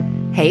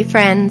Hey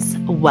friends,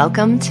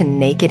 welcome to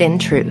Naked in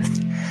Truth,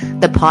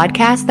 the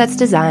podcast that's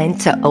designed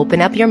to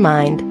open up your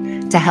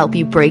mind to help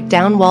you break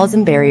down walls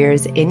and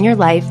barriers in your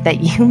life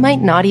that you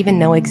might not even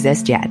know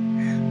exist yet.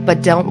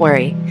 But don't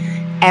worry,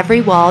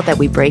 every wall that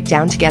we break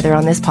down together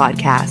on this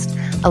podcast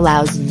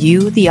allows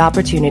you the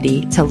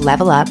opportunity to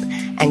level up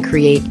and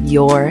create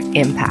your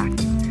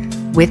impact.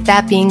 With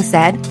that being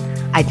said,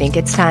 I think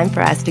it's time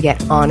for us to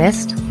get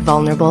honest,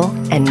 vulnerable,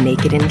 and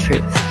naked in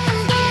truth.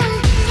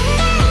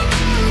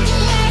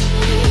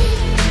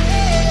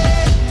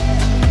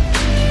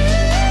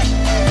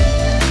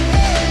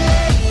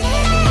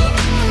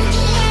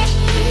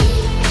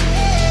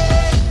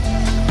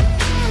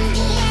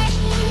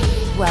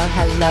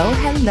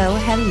 Well,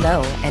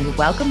 hello, and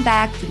welcome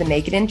back to the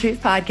Naked in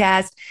Truth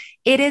podcast.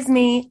 It is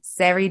me,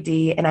 Sari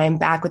D, and I am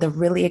back with a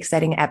really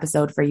exciting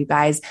episode for you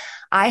guys.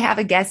 I have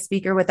a guest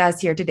speaker with us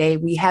here today.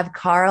 We have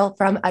Carl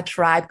from A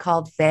Tribe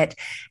Called Fit.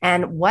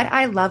 And what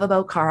I love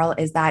about Carl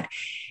is that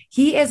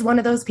he is one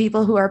of those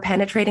people who are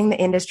penetrating the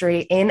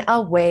industry in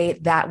a way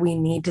that we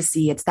need to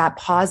see. It's that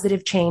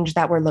positive change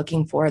that we're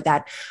looking for,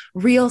 that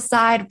real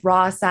side,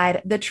 raw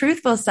side, the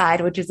truthful side,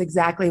 which is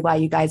exactly why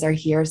you guys are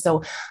here.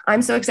 So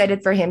I'm so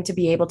excited for him to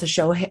be able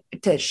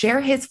to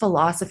share his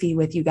philosophy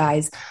with you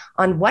guys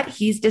on what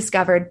he's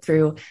discovered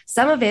through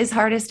some of his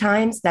hardest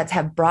times that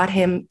have brought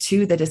him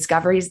to the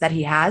discoveries that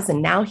he has.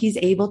 And now he's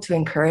able to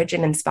encourage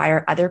and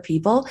inspire other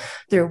people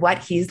through what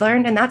he's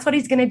learned. And that's what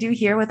he's going to do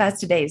here with us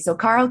today. So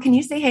Carl, can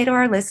you say hey to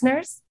our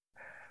listeners?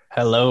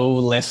 Hello,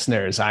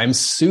 listeners. I'm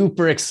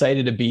super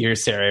excited to be here,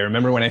 Sarah. I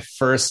remember when I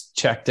first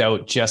checked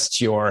out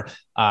just your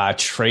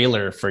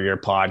trailer for your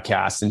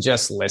podcast and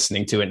just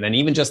listening to it. And then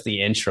even just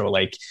the intro,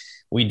 like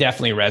we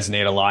definitely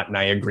resonate a lot. And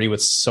I agree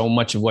with so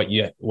much of what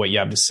you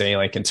have to say,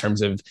 like in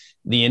terms of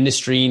the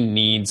industry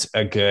needs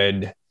a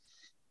good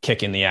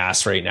kick in the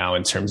ass right now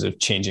in terms of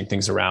changing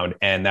things around.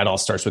 And that all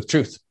starts with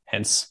truth,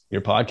 hence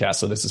your podcast.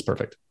 So this is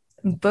perfect.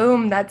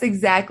 Boom. That's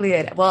exactly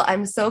it. Well,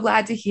 I'm so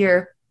glad to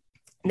hear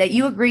that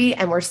you agree,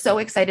 and we're so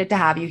excited to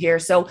have you here.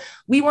 So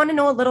we want to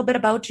know a little bit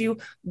about you.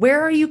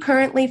 Where are you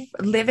currently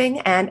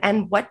living,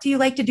 and what do you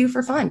like to do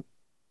for fun?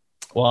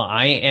 Well,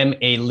 I am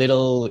a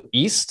little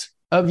east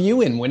of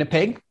you in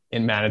Winnipeg,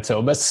 in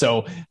Manitoba.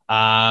 So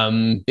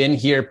been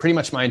here pretty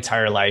much my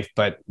entire life,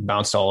 but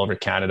bounced all over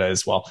Canada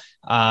as well.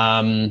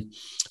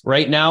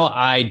 Right now,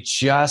 I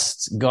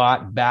just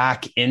got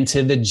back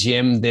into the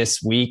gym this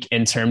week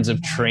in terms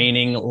of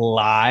training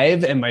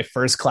live. And my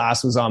first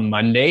class was on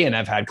Monday, and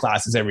I've had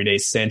classes every day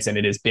since. And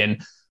it has been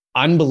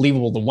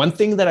unbelievable. The one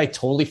thing that I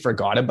totally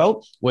forgot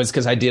about was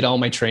because I did all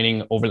my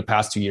training over the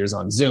past 2 years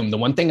on Zoom. The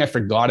one thing I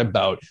forgot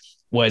about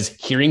was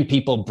hearing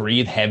people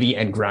breathe heavy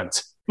and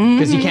grunt.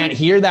 Because you can't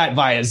hear that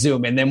via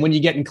Zoom. And then when you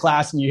get in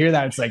class and you hear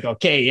that, it's like,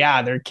 okay,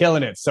 yeah, they're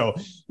killing it. So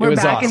we're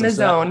back in the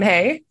zone,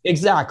 hey?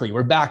 Exactly.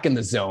 We're back in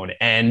the zone.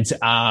 And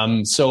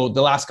so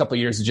the last couple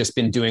of years have just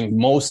been doing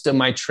most of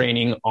my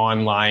training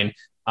online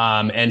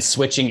and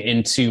switching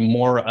into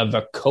more of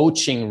a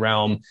coaching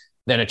realm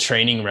than a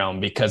training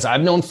realm, because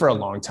I've known for a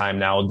long time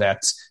now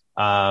that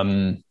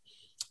I'm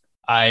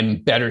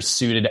better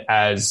suited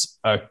as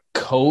a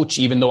coach,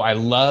 even though I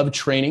love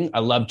training,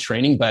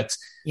 but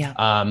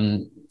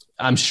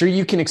I'm sure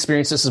you can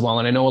experience this as well.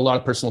 And I know a lot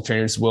of personal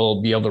trainers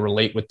will be able to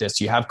relate with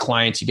this. You have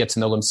clients, you get to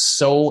know them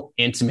so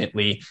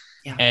intimately.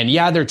 Yeah. And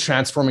they're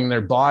transforming their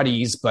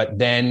bodies, but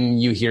then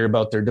you hear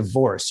about their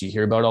divorce. You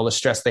hear about all the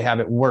stress they have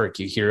at work.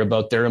 You hear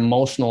about their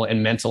emotional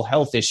and mental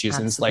health issues.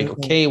 Absolutely. And it's like,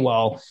 okay,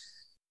 well,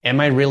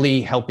 am I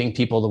really helping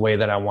people the way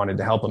that I wanted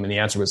to help them? And the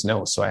answer was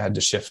no. So I had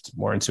to shift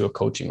more into a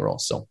coaching role.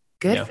 So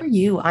good for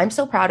you. I'm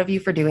so proud of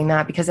you for doing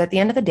that, because at the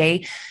end of the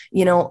day,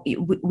 you know,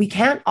 we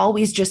can't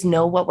always just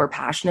know what we're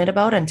passionate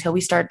about until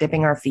we start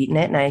dipping our feet in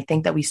it. And I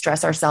think that we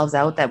stress ourselves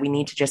out that we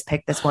need to just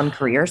pick this one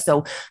career.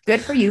 So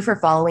good for you for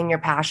following your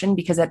passion,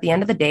 because at the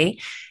end of the day,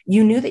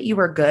 you knew that you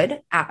were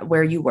good at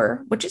where you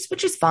were, which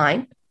is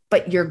fine,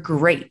 but you're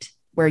great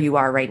where you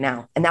are right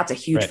now. And that's a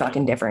huge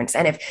fucking difference.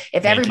 And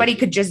if everybody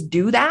could just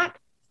do that,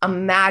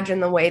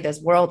 imagine the way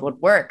this world would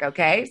work.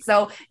 Okay.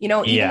 So, you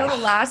know, even though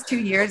the last 2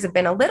 years have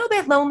been a little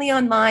bit lonely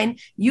online,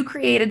 you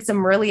created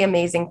some really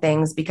amazing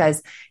things,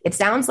 because it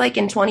sounds like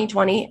in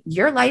 2020,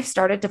 your life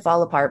started to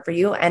fall apart for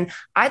you. And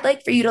I'd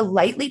like for you to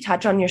lightly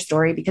touch on your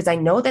story, because I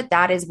know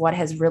that is what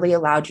has really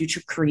allowed you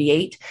to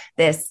create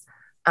this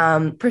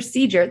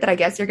procedure that I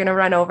guess you're going to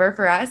run over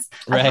for us,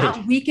 of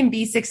how we can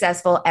be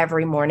successful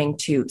every morning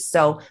too.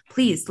 So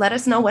please let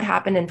us know what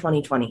happened in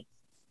 2020.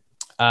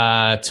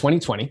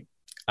 2020.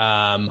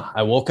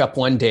 I woke up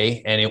one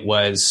day and it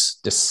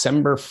was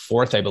December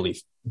 4th, I believe.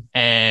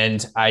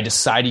 And I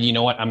decided, you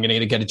know what, I'm going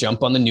to get a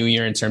jump on the new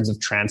year in terms of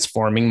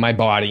transforming my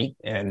body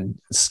and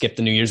skip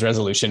the New Year's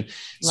resolution.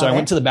 So I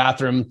went to the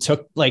bathroom,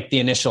 took like the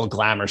initial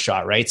glamour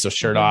shot, right? So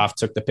shirt off,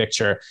 took the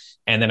picture.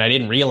 And then I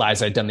didn't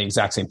realize I'd done the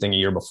exact same thing a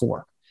year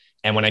before.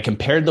 And when I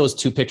compared those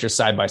two pictures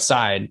side by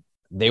side,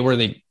 they were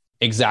the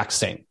exact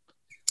same.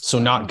 So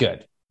not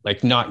good.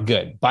 like not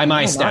good. By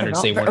my No, not at standards,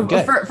 all. they weren't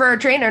good. For a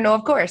trainer, no,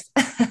 of course.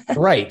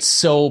 Right.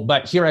 So,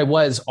 but here I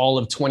was all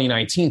of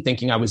 2019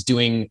 thinking I was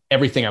doing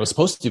everything I was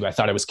supposed to do. I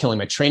thought I was killing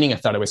my training. I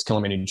thought I was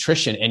killing my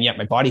nutrition, and yet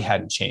my body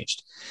hadn't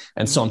changed.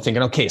 And so I'm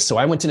thinking, okay, so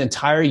I went an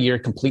entire year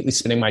completely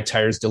spinning my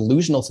tires,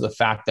 delusional to the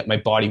fact that my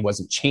body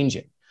wasn't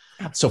changing.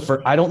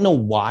 Absolutely. I don't know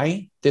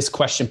why this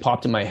question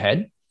popped in my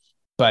head,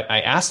 but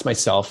I asked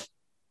myself,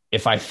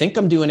 if I think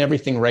I'm doing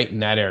everything right in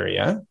that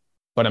area,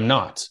 but I'm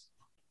not,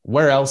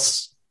 where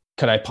else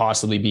could I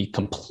possibly be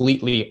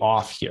completely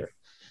off here?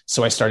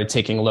 So I started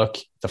taking a look.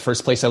 The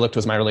first place I looked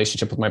was my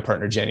relationship with my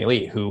partner, Jenny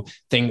Lee, who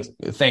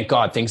thank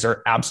God, things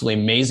are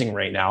absolutely amazing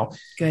right now.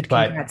 Good.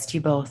 Congrats to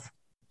you both.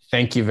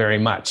 Thank you very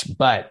much.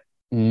 But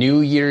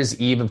New Year's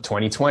Eve of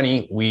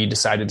 2020, we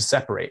decided to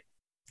separate.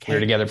 Okay. We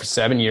were together for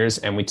 7 years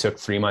and we took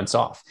 3 months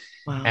off.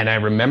 Wow. And I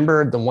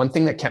remember the one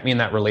thing that kept me in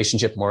that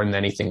relationship more than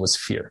anything was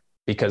fear,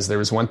 because there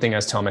was one thing I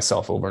was telling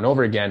myself over and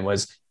over again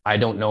was, I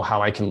don't know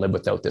how I can live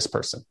without this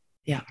person.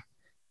 Yeah.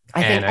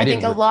 I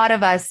think a lot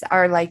of us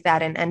are like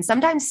that, and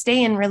sometimes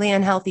stay in really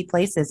unhealthy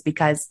places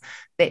because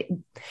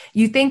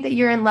you think that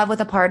you're in love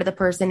with a part of the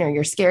person, or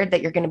you're scared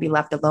that you're going to be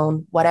left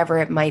alone, whatever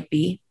it might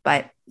be.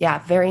 But yeah,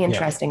 very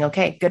interesting. Yeah.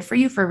 Okay. Good for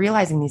you for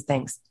realizing these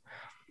things.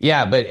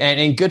 Yeah. But,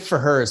 and good for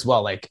her as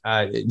well. Like,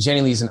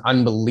 Jenny Lee's an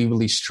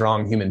unbelievably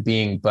strong human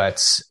being,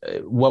 but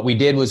what we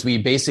did was we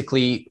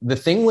basically, the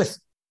thing with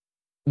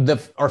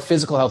our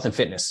physical health and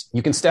fitness,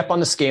 you can step on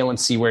the scale and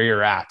see where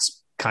you're at,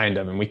 kind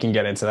of, and we can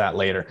get into that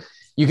later.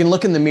 You can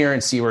look in the mirror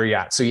and see where you're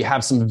at. So you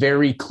have some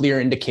very clear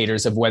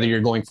indicators of whether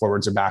you're going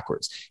forwards or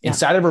backwards. Yeah.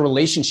 Inside of our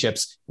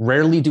relationships,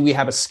 rarely do we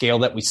have a scale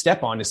that we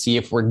step on to see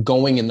if we're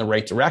going in the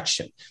right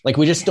direction. Like,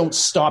 we just don't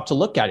stop to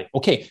look at it.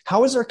 Okay,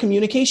 how is our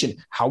communication?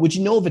 How would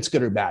you know if it's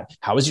good or bad?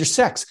 How is your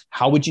sex?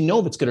 How would you know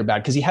if it's good or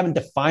bad? Because you haven't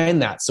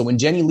defined that. So when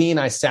Jenny Lee and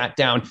I sat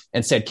down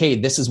and said, "Okay,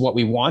 this is what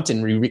we want,"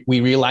 and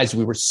we realized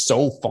we were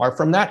so far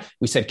from that,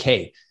 we said,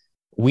 "Okay,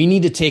 we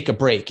need to take a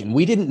break." And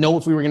we didn't know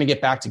if we were going to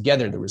get back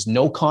together. There was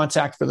no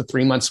contact for the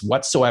 3 months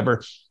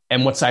whatsoever.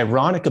 And what's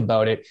ironic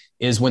about it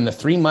is when the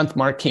 3-month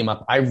mark came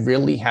up, I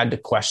really had to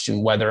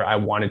question whether I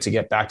wanted to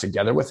get back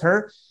together with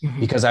her,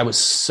 because I was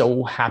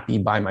so happy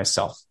by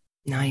myself.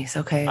 Nice.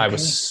 Okay. I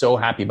was so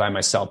happy by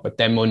myself. But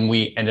then when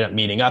we ended up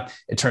meeting up,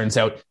 it turns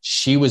out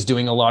she was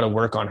doing a lot of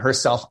work on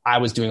herself. I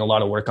was doing a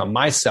lot of work on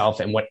myself.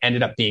 And what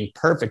ended up being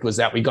perfect was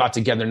that we got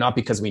together, not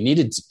because we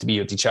needed to be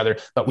with each other,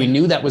 but we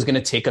knew that was going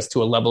to take us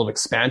to a level of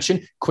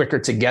expansion quicker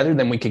together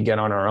than we could get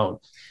on our own.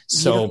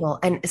 So, beautiful.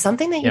 And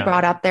something that you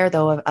brought up there,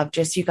 though, of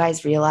just you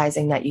guys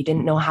realizing that you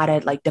didn't know how to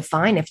like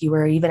define if you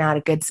were even at a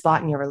good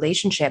spot in your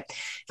relationship.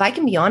 If I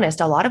can be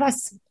honest, a lot of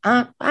us,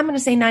 I'm going to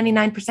say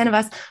 99% of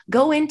us,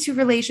 go into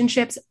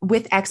relationships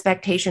with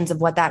expectations of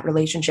what that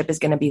relationship is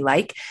going to be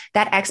like.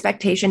 That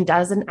expectation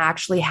doesn't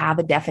actually have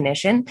a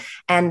definition.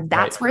 And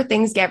that's where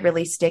things get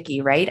really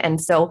sticky, right?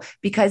 And so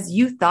because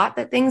you thought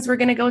that things were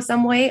going to go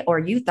some way, or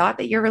you thought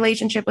that your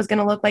relationship was going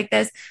to look like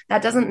this,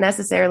 that doesn't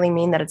necessarily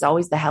mean that it's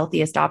always the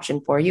healthiest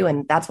option for you.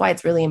 And that's why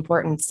it's really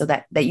important so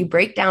that you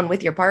break down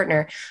with your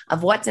partner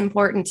of what's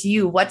important to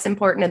you, what's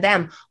important to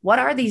them. What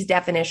are these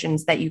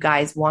definitions that you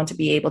guys want to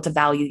be able to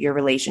value your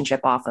relationship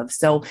off of?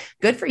 So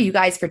good for you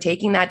guys for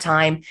taking that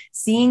time,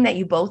 seeing that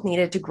you both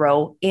needed to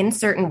grow in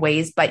certain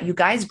ways, but you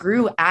guys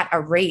grew at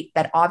a rate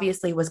that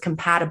obviously was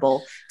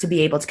compatible to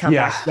be able to come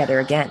back together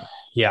again.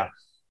 Yeah.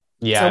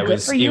 So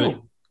good for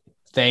you.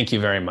 Thank you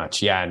very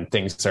much. Yeah. And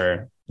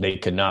they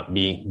could not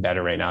be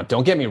better right now.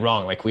 Don't get me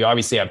wrong. Like, we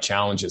obviously have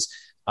challenges.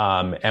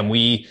 And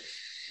we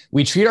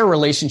treat our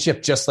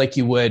relationship just like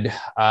you would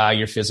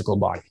your physical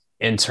body,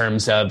 in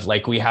terms of,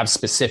 like, we have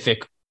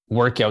specific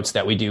workouts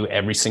that we do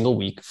every single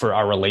week for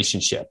our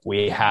relationship.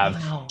 We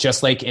have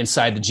just like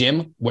inside the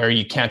gym where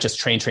you can't just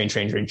train.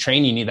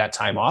 You need that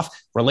time off.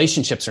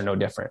 Relationships are no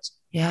different.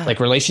 Yeah. Like,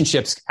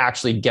 relationships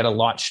actually get a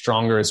lot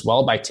stronger as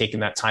well by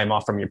taking that time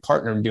off from your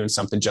partner and doing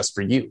something just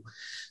for you.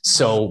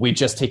 So we've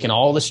just taken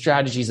all the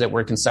strategies that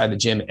work inside the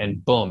gym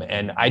and boom.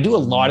 And I do a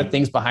lot of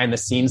things behind the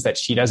scenes that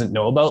she doesn't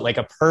know about. Like,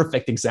 a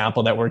perfect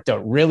example that worked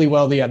out really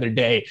well the other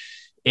day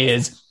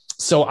is,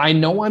 so I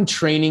know I'm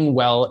training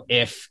well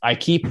if I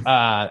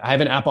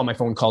have an app on my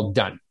phone called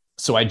Done.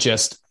 So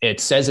it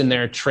says in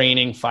there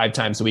training 5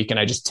 times a week, and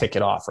I just tick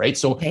it off. Right.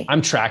 So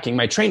I'm tracking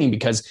my training,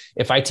 because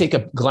if I take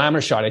a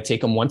glamour shot, I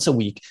take them once a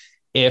week.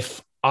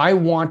 If I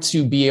want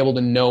to be able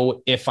to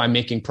know if I'm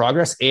making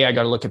progress, I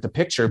got to look at the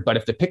picture. But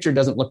if the picture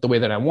doesn't look the way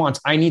that I want,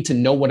 I need to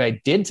know what I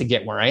did to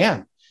get where I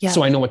am. Yeah.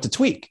 So I know what to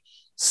tweak.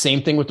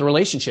 Same thing with the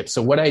relationship.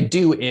 So what I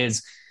do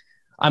is,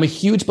 I'm a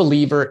huge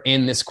believer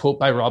in this quote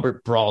by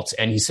Robert Brault.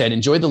 And he said,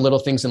 "Enjoy the little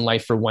things in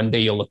life, for one day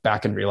you'll look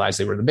back and realize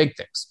they were the big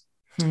things."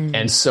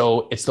 And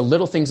so it's the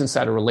little things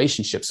inside a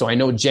relationship. So I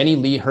know Jenny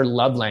Lee, her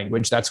love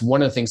language, that's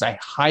one of the things I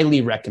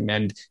highly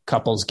recommend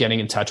couples getting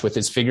in touch with,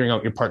 is figuring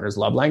out your partner's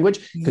love language.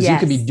 Because you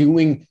could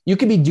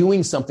be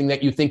doing something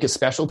that you think is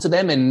special to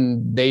them,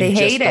 and they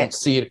just don't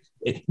see it.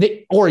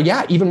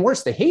 Even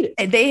worse, they hate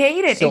it. They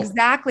hate it. So,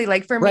 exactly.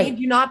 Like for me,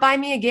 do not buy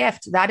me a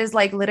gift. That is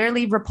like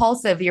literally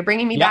repulsive. You're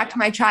bringing me back to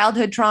my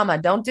childhood trauma.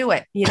 Don't do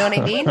it. You know what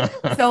I mean?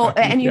 So,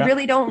 and you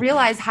really don't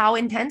realize how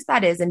intense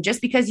that is. And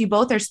just because you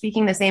both are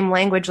speaking the same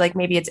language, like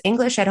maybe it's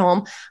English at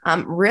home,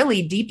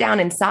 really deep down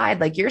inside,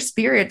 like your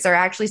spirits are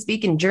actually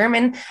speaking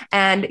German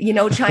and,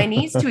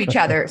 Chinese to each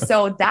other.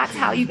 So that's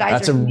how you guys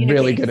That's a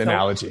really good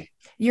analogy.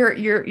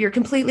 You're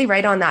completely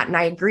right on that. And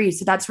I agree.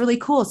 So that's really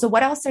cool. So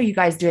what else are you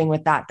guys doing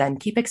with that then?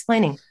 Keep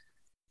explaining.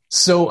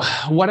 So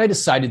what I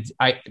decided,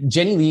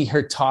 Jenny Lee,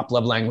 her top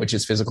love language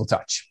is physical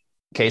touch.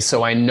 Okay.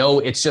 So I know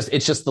it's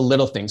just the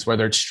little things,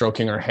 whether it's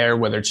stroking her hair,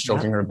 whether it's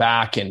stroking her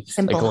back and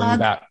simple like going hug.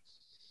 back.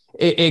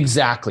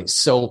 Exactly.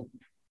 So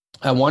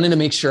I wanted to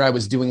make sure I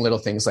was doing little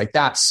things like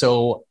that.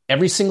 So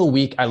every single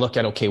week I look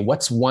at, okay,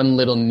 what's one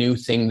little new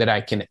thing that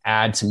I can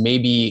add to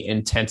maybe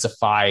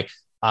intensify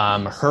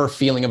her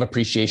feeling of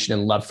appreciation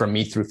and love from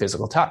me through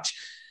physical touch.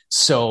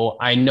 So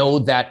I know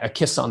that a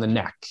kiss on the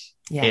neck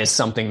is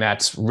something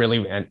that's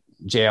really, and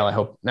JL, I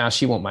hope now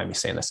she won't mind me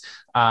saying this.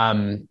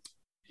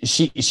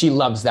 She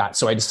loves that.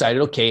 So I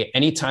decided, okay,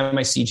 anytime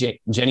I see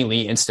Jenny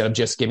Lee, instead of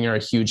just giving her a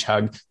huge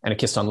hug and a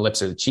kiss on the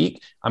lips or the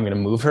cheek, I'm going to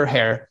move her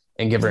hair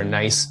and give her a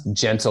nice,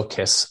 gentle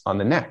kiss on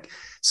the neck.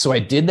 So I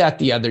did that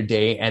the other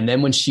day. And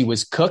then when she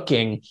was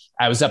cooking,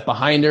 I was up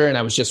behind her and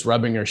I was just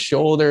rubbing her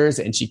shoulders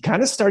and she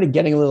kind of started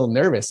getting a little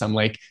nervous. I'm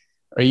like,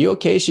 are you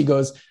okay? She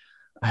goes,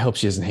 I hope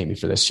she doesn't hate me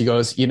for this. She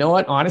goes, you know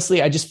what?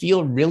 Honestly, I just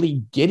feel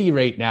really giddy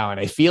right now.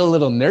 And I feel a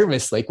little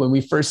nervous, like when we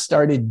first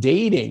started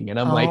dating. And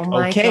I'm like,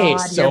 okay,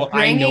 so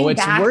I know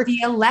it's working.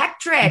 The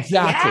electric.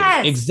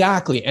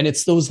 Exactly. And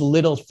it's those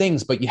little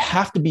things, but you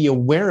have to be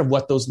aware of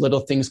what those little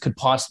things could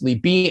possibly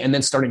be and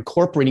then start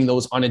incorporating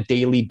those on a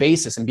daily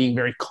basis and being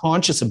very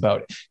conscious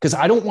about it. Because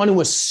I don't want to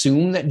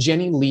assume that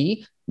Jenny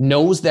Lee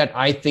knows that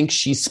I think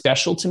she's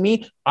special to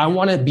me. I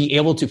want to be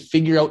able to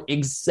figure out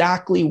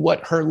exactly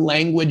what her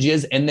language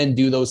is and then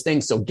do those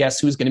things. So guess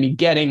who's going to be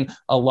getting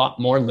a lot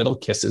more little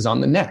kisses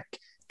on the neck?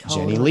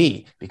 Totally. Jenny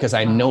Lee, because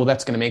I know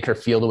that's going to make her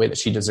feel the way that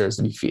she deserves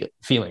to be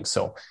feeling.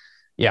 So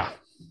yeah.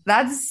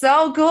 That's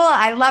so cool.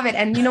 I love it.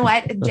 And you know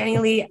what, Jenny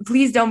Lee,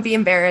 please don't be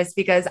embarrassed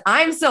because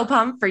I'm so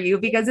pumped for you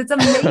because it's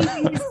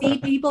amazing to see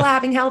people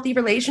having healthy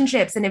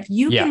relationships. And if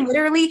you can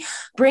literally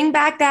bring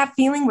back that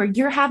feeling where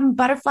you're having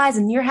butterflies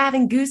and you're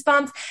having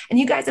goosebumps and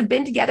you guys have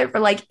been together for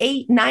like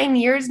 8-9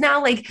 years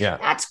now, like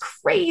that's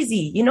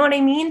crazy. You know what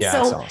I mean? Yeah,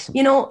 so,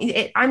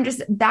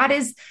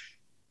 awesome.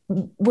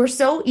 We're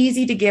so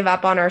easy to give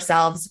up on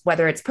ourselves,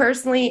 whether it's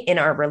personally in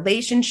our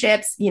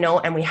relationships,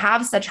 and we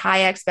have such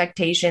high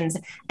expectations.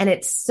 And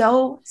it's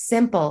so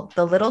simple.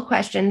 The little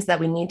questions that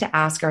we need to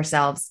ask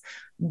ourselves,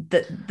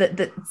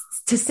 to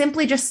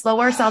simply just slow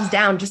ourselves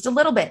down just a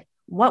little bit.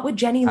 What would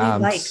Jenny Lee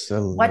like?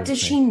 What does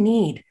she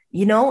need?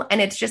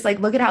 And it's just like,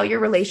 look at how your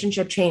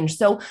relationship changed.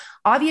 So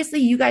obviously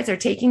you guys are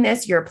taking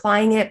this, you're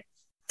applying it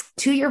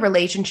to your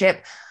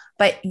relationship.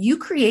 But you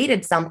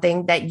created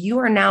something that you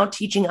are now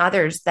teaching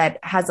others that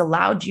has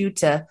allowed you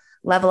to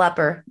level up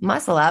or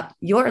muscle up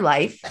your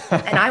life.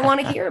 And I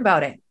want to hear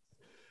about it.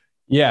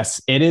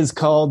 Yes, it is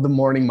called the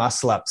Morning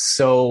Muscle Up.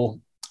 So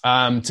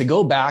to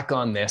go back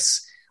on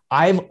this,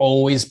 I've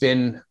always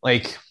been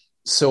like,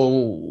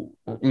 so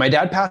my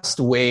dad passed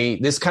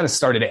away. This kind of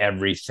started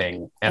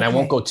everything. And I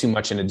won't go too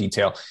much into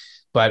detail.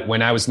 But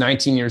when I was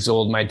 19 years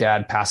old, my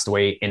dad passed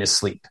away in his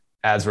sleep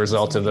as a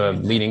result of the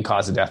leading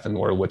cause of death in the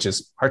world, which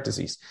is heart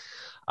disease.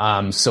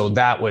 So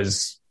that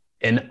was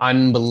an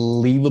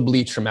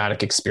unbelievably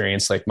traumatic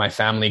experience. Like my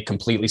family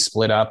completely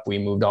split up. We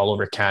moved all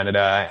over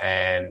Canada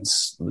and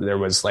there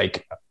was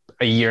like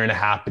a year and a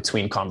half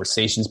between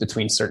conversations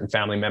between certain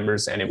family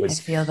members. And it was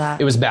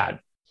bad.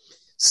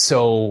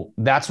 So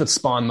that's what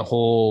spawned the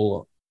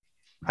whole,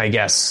 I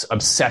guess,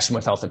 obsession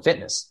with health and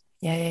fitness.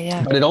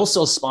 Yeah. But it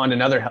also spawned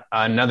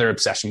another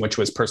obsession, which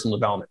was personal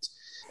development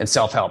and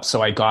self-help.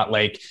 So I got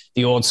like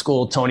the old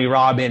school Tony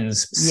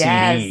Robbins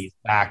CDs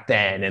back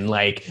then and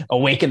like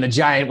Awaken the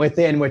Giant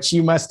Within, which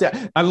you must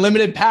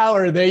Unlimited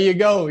Power. There you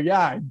go.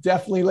 Yeah,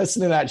 definitely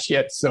listen to that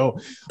shit. So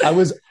I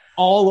was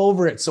all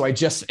over it. So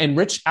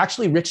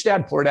Rich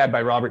Dad, Poor Dad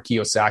by Robert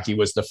Kiyosaki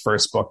was the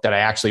first book that I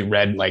actually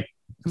read like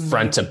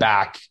front to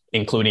back,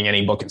 including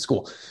any book in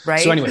school. Right.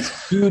 So anyways,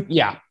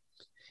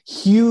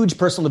 huge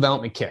personal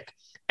development kick.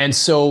 And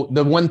so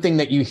the one thing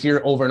that you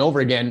hear over and over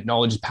again,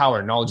 knowledge is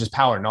power, knowledge is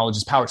power, knowledge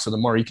is power. So the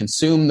more you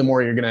consume, the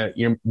more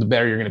the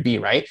better you're going to be.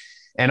 Right.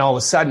 And all of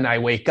a sudden I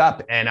wake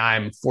up and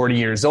I'm 40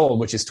 years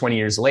old, which is 20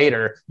 years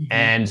later. Mm-hmm.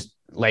 And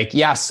like,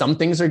 some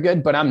things are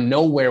good, but I'm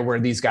nowhere where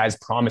these guys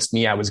promised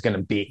me I was going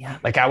to be. Yeah.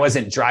 Like I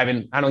wasn't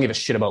driving. I don't give a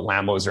shit about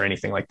Lambos or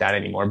anything like that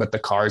anymore, but the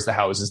cars, the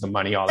houses, the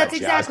money, all that's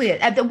that. That's exactly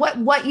it.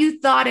 What you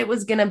thought it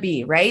was going to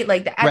be, right?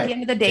 Like at the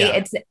end of the day,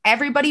 it's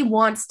everybody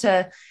wants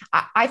to,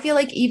 I feel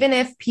like even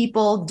if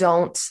people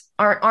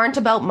aren't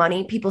about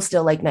money, people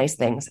still like nice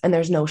things and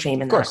there's no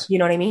shame in that. You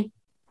know what I mean?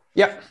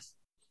 Yep.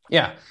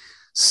 Yeah.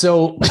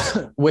 So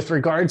with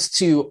regards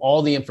to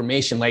all the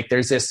information, like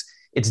there's this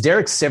It's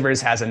Derek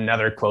Sivers has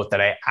another quote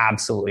that I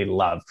absolutely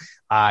love.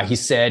 He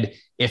said,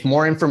 if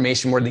more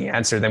information were the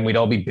answer, then we'd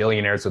all be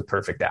billionaires with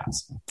perfect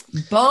ads.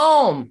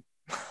 Boom.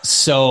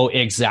 So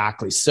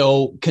exactly.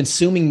 So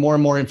consuming more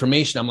and more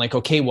information, I'm like,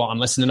 okay, well, I'm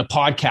listening to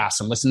podcasts,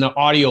 I'm listening to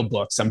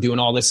audiobooks, I'm doing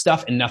all this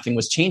stuff, and nothing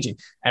was changing.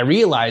 I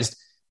realized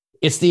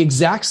it's the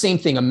exact same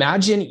thing.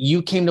 Imagine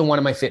you came to one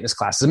of my fitness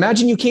classes.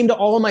 Imagine you came to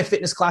all of my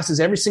fitness classes,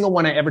 every single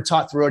one I ever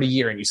taught throughout a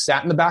year, and you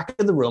sat in the back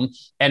of the room.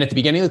 And at the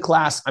beginning of the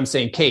class, I'm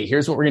saying, okay,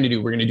 here's what we're going to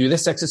do. We're going to do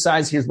this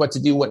exercise. Here's what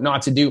to do, what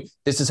not to do.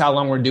 This is how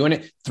long we're doing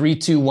it. 3,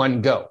 2,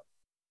 1, go.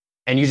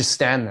 And you just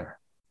stand there.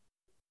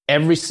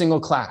 Every single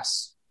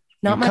class.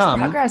 Not much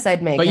progress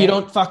I'd make. But you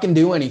don't fucking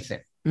do anything.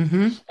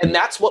 Mm-hmm. And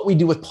that's what we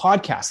do with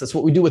podcasts. That's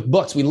what we do with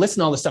books. We listen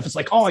to all this stuff. It's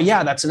like, oh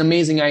yeah, that's an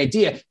amazing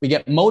idea. We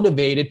get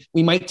motivated.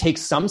 We might take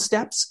some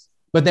steps,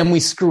 but then we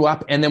screw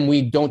up and then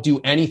we don't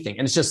do anything.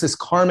 And it's just this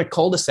karmic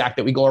cul-de-sac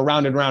that we go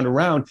around and around and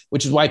around,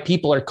 which is why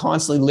people are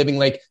constantly living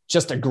like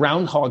just a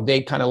Groundhog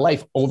Day kind of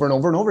life over and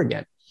over and over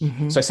again.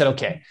 Mm-hmm. So I said,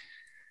 okay,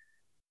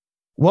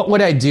 what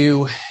would I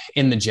do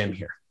in the gym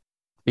here?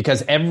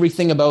 Because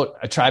everything about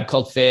A Tribe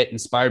Called Fit,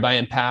 Inspired by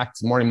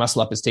Impact, Morning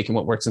Muscle Up is taking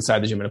what works inside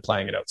the gym and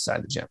applying it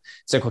outside the gym.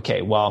 It's like,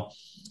 okay, well,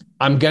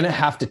 I'm going to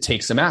have to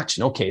take some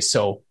action. Okay,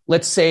 so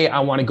let's say I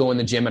want to go in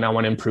the gym and I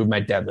want to improve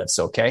my deadlifts,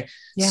 okay?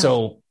 Yeah.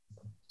 So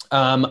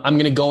I'm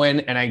going to go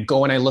in and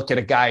I look at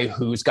a guy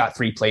who's got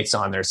 3 plates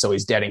on there, so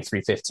he's deading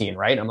 315,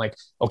 right? I'm like,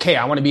 okay,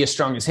 I want to be as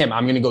strong as him.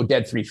 I'm going to go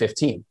dead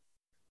 315.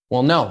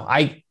 Well, no,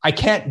 I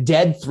can't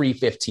dead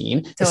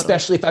 315, totally.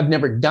 Especially if I've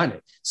never done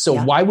it.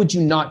 So why would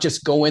you not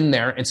just go in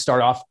there and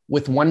start off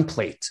with 1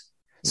 plate?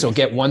 So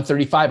get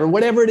 135 or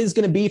whatever it is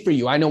going to be for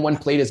you. I know 1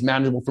 plate is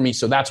manageable for me.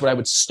 So that's what I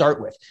would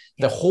start with.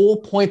 The whole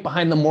point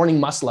behind the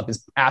Morning Muscle Up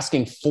is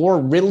asking 4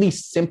 really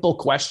simple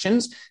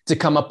questions to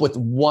come up with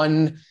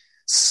one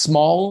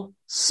small,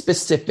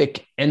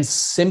 specific, and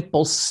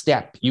simple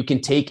step you can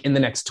take in the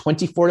next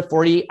 24 to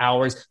 48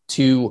 hours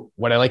to,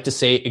 what I like to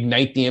say,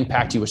 ignite the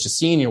impact you wish to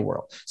see in your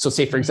world. So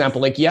say, for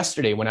example, like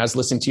yesterday, when I was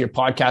listening to your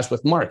podcast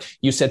with Mark,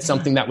 you said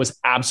something that was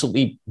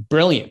absolutely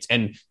brilliant.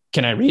 And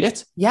can I read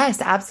it?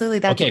 Yes, absolutely.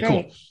 That's okay,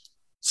 great. Cool.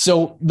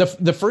 So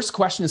the first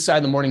question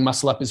inside the Morning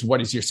Muscle Up is,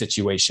 what is your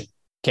situation?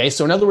 Okay.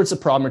 So in other words, the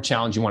problem or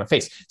challenge you want to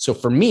face. So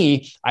for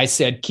me, I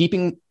said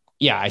keeping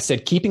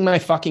my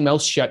fucking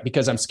mouth shut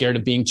because I'm scared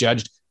of being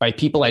judged by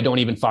people I don't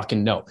even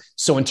fucking know.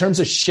 So in terms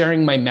of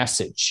sharing my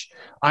message,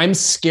 I'm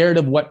scared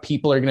of what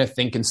people are going to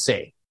think and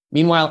say.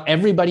 Meanwhile,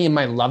 everybody in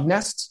my love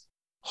nest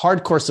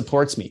hardcore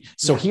supports me.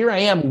 So here I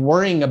am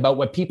worrying about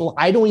what people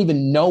I don't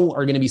even know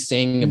are going to be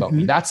saying about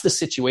me. That's the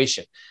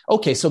situation.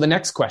 Okay. So the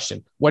next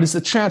question, what is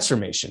the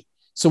transformation?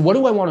 So what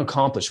do I want to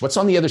accomplish? What's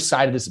on the other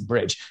side of this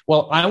bridge?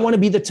 Well, I want to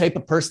be the type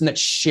of person that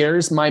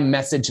shares my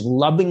message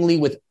lovingly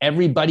with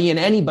everybody and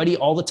anybody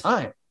all the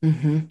time.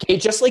 Okay.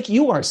 Just like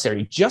you are,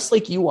 Sari, just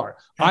like you are.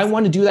 I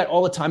want to do that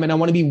all the time. And I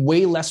want to be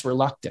way less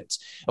reluctant.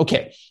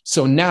 Okay.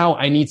 So now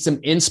I need some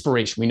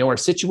inspiration. We know our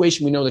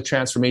situation. We know the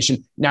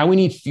transformation. Now we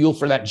need fuel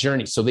for that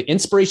journey. So the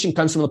inspiration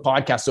comes from the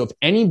podcast. So if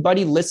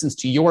anybody listens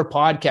to your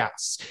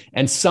podcasts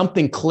and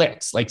something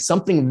clicks, like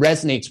something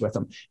resonates with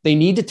them, they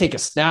need to take a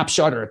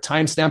snapshot or a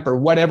timestamp or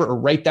whatever, or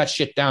write that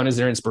shit down as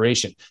their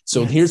inspiration.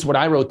 So here's what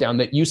I wrote down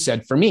that you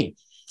said for me.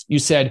 You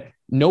said,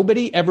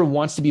 nobody ever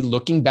wants to be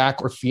looking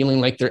back or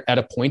feeling like they're at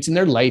a point in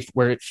their life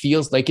where it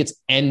feels like it's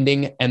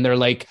ending. And they're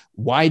like,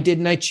 why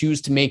didn't I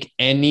choose to make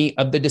any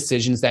of the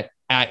decisions that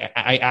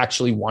I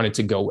actually wanted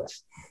to go with?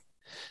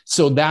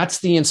 So that's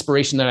the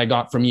inspiration that I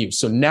got from you.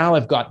 So now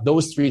I've got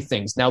those 3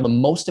 things. Now the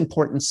most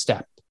important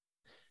step,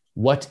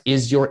 what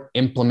is your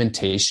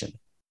implementation?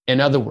 In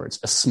other words,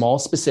 a small,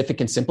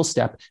 specific, and simple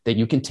step that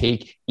you can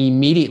take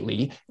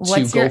immediately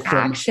to go from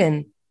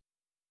action.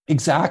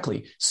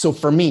 Exactly. So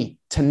for me,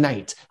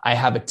 tonight, I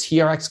have a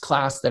TRX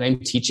class that I'm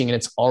teaching and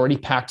it's already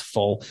packed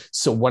full.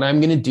 So what I'm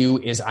going to do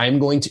is I'm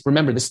going to,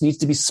 remember, this needs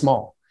to be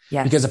small.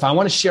 Yes. Because if I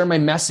want to share my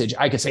message,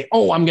 I could say,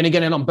 oh, I'm going to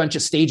get in on a bunch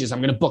of stages. I'm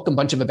going to book a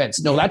bunch of events.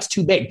 No, that's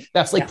too big.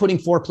 That's like putting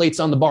 4 plates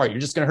on the bar. You're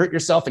just going to hurt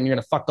yourself and you're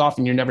going to fuck off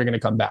and you're never going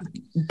to come back.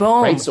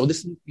 Boom. Right? So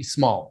this needs to be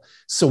small.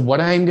 So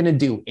what I'm going to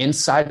do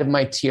inside of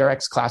my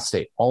TRX class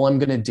today, all I'm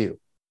going to do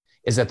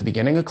is at the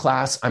beginning of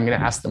class, I'm going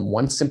to ask them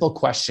one simple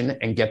question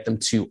and get them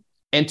to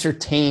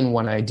entertain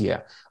one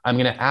idea. I'm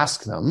going to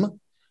ask them,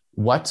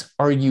 what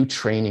are you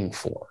training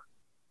for?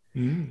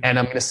 And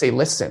I'm going to say,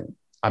 listen,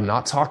 I'm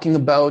not talking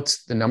about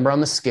the number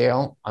on the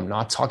scale. I'm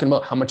not talking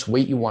about how much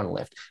weight you want to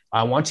lift.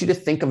 I want you to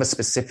think of a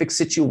specific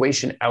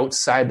situation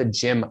outside the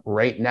gym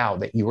right now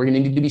that you are going to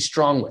need to be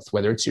strong with,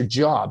 whether it's your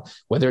job,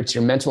 whether it's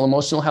your mental,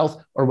 emotional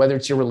health, or whether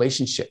it's your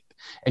relationship.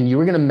 And you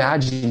were going to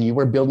imagine you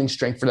were building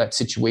strength for that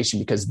situation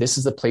because this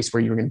is the place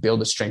where you're going to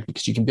build a strength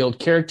because you can build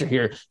character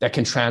here that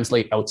can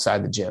translate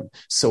outside the gym.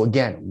 So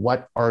again,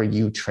 what are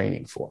you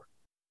training for?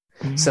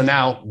 So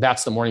now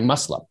that's the Morning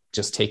Muscle Up,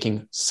 just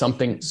taking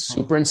something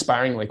super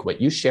inspiring like what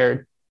you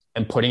shared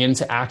and putting it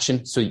into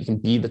action so you can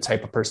be the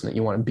type of person that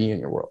you want to be in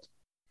your world.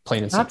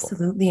 Plain and simple.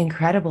 Absolutely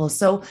incredible.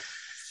 So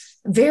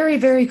Very,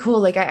 very cool.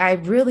 Like I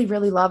really,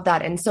 really love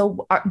that. And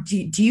so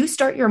do you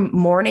start your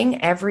morning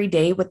every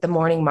day with the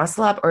morning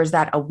muscle up, or is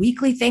that a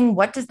weekly thing?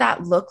 What does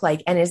that look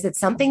like? And is it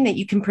something that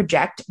you can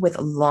project with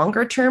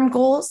longer term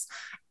goals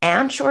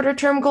and shorter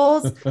term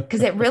goals?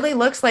 Because it really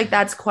looks like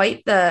that's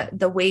quite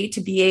the way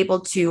to be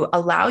able to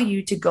allow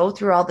you to go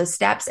through all the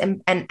steps.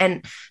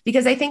 And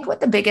because I think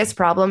what the biggest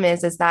problem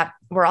is that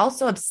we're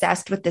also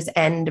obsessed with this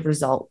end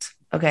result.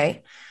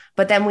 Okay.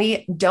 But then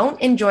we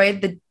don't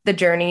enjoy the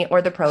journey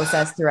or the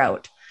process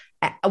throughout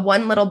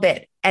one little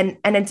bit. And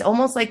it's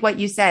almost like what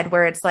you said,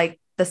 where it's like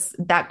this,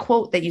 that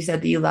quote that you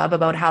said that you love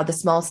about how the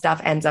small stuff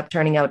ends up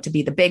turning out to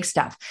be the big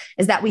stuff,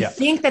 is that we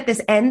think that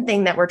this end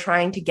thing that we're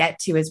trying to get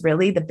to is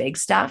really the big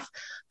stuff,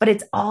 but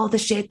it's all the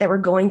shit that we're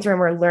going through and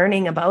we're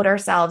learning about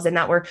ourselves and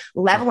that we're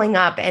leveling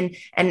up and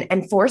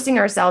forcing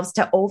ourselves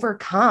to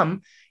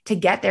overcome to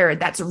get there.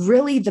 That's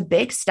really the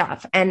big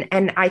stuff.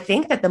 And I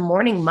think that the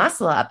morning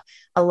muscle up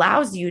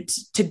allows you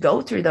to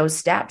go through those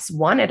steps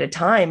one at a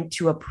time,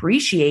 to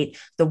appreciate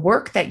the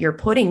work that you're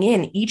putting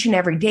in each and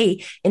every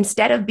day,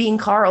 instead of being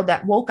Carl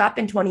that woke up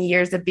in 20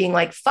 years of being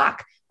like,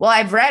 fuck, well,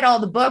 I've read all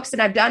the books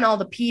and I've done all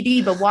the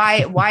PD, but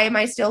why am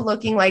I still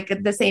looking like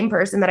the same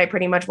person that I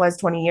pretty much was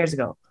 20 years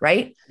ago?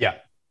 Right. Yeah.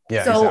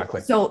 Yeah, so,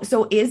 exactly.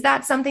 So is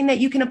that something that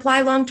you can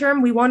apply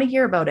long-term? We want to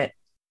hear about it.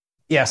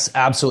 Yes,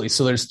 absolutely.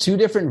 So there's two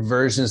different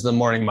versions of the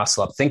morning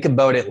muscle up. Think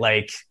about it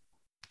like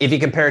if you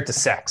compare it to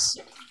sex,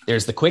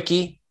 there's the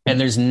quickie and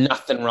there's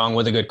nothing wrong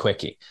with a good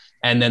quickie.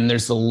 And then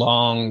there's the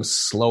long,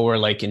 slower,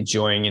 like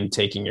enjoying and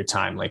taking your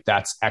time. Like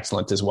that's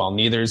excellent as well.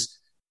 Neither's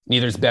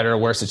better or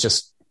worse. It's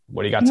just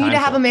what do you got time for? You need to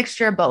have a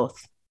mixture of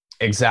both.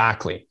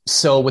 Exactly.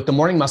 So with the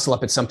morning muscle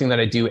up, it's something that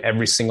I do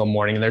every single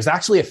morning. And there's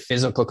actually a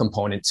physical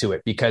component to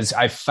it, because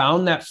I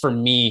found that for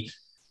me,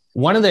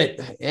 and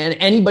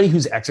anybody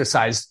who's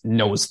exercised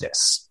knows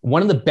this,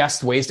 one of the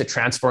best ways to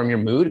transform your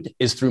mood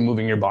is through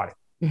moving your body.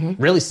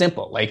 Mm-hmm. Really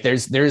simple. Like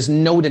there's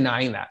no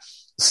denying that.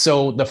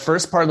 So the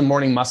first part of the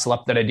morning muscle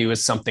up that I do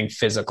is something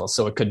physical.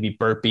 So it could be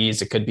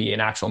burpees. It could be an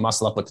actual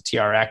muscle up with the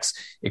TRX.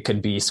 It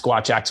could be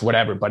squat jacks,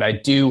 whatever. But I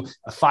do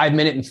a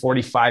 5-minute and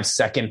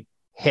 45-second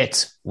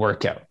HIIT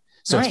workout.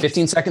 So It's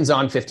 15 seconds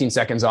on, 15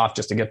 seconds off,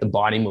 just to get the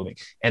body moving.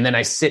 And then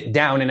I sit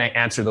down and I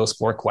answer those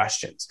 4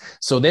 questions.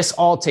 So this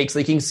all takes,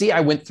 like you can see,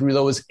 I went through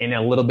those in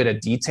a little bit of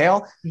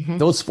detail. Mm-hmm.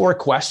 Those 4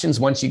 questions,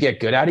 once you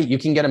get good at it, you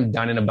can get them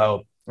done in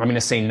about, I'm going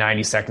to say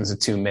 90 seconds to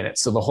 2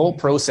 minutes. So the whole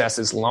process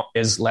is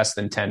less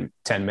than 10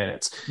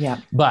 minutes. Yeah.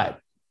 But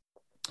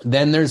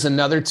then there's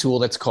another tool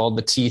that's called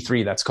the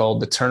T3. That's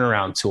called the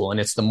turnaround tool.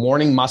 And it's the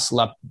morning muscle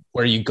up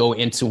where you go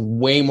into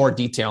way more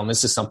detail. And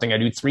this is something I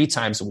do 3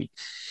 times a week.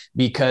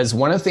 Because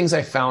one of the things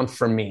I found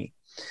for me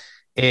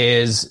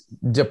is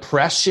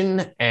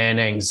depression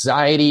and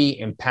anxiety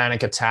and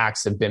panic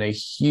attacks have been a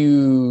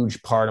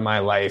huge part of my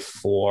life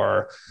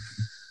for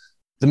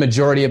the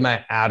majority of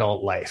my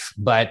adult life,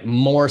 but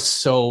more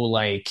so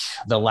like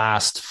the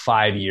last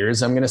 5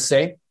 years, I'm going to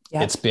say.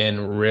 Yep. It's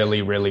been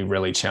really, really,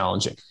 really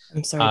challenging.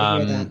 I'm sorry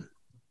to hear that.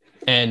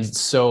 And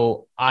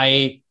so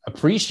I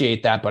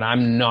appreciate that, but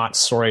I'm not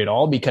sorry at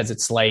all, because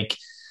it's like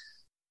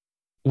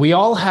we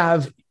all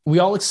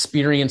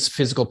experience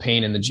physical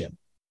pain in the gym,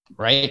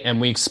 right?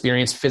 And we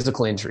experience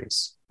physical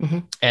injuries. Mm-hmm.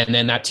 And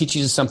then that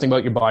teaches you something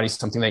about your body,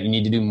 something that you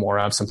need to do more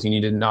of, something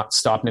you need to not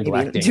stop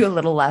neglecting. Do a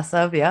little less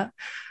of, yeah.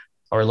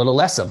 Or a little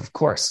less of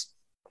course.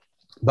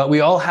 But we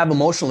all have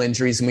emotional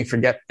injuries, and we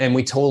forget, and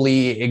we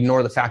totally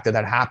ignore the fact that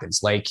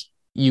happens. Like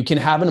you can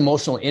have an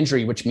emotional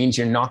injury, which means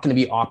you're not going to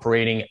be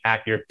operating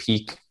at your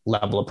peak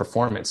level of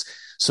performance.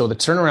 So the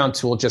turnaround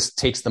tool just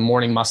takes the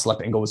morning muscle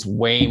up and goes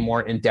way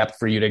more in depth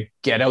for you to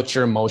get out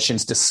your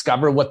emotions,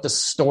 discover what the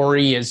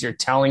story is you're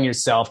telling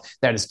yourself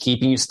that is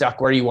keeping you stuck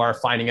where you are,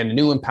 finding a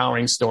new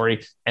empowering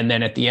story. And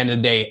then at the end of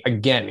the day,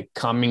 again,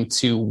 coming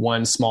to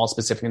one small,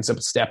 specific and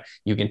simple step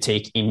you can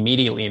take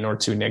immediately in order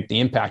to make the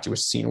impact you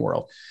wish to see in the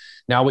world.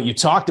 Now, what you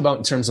talked about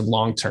in terms of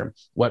long-term,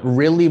 what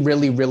really,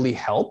 really, really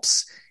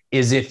helps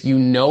is if you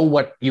know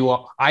what you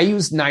are. I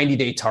use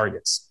 90-day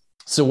targets.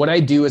 So what I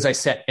do is I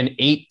set an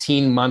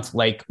 18-month,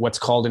 like what's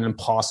called an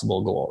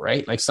impossible goal,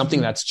 right? Like something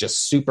that's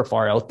just super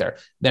far out there.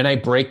 Then I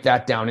break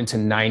that down into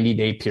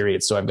 90-day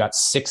periods. So I've got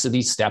 6 of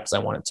these steps I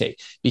want to take,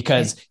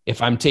 because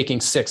if I'm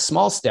taking 6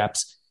 small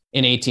steps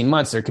in 18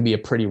 months, there could be a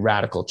pretty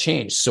radical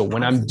change. So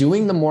when I'm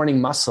doing the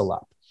morning muscle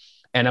up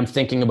and I'm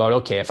thinking about,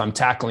 okay, if I'm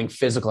tackling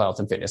physical health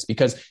and fitness,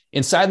 because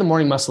inside the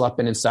morning muscle up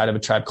and inside of a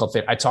Tribe Called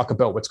Fit, I talk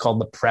about what's called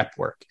the PrEP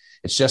work.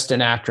 It's just an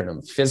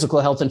acronym: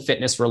 physical health and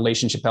fitness,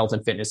 relationship health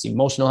and fitness,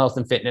 emotional health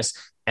and fitness,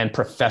 and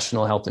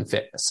professional health and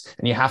fitness.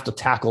 And you have to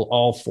tackle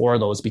all 4 of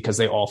those because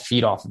they all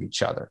feed off of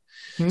each other.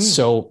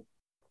 So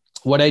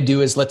what I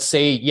do is, let's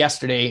say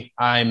yesterday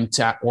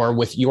or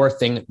with your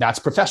thing, that's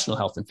professional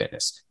health and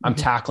fitness. I'm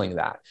tackling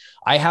that.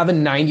 I have a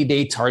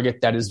 90-day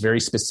target that is very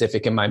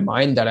specific in my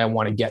mind that I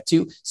want to get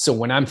to. So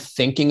when I'm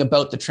thinking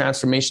about the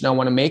transformation I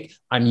want to make,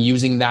 I'm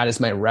using that as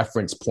my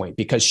reference point,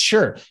 because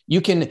sure,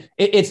 you can,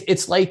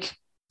 it's like,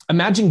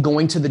 imagine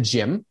going to the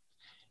gym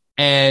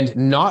and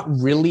not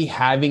really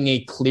having a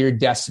clear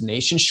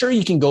destination. Sure,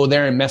 you can go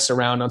there and mess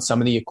around on some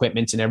of the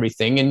equipment and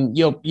everything, and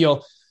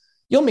you'll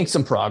make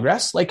some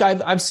progress. Like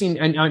I've seen,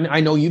 and I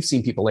know you've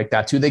seen people like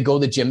that too. They go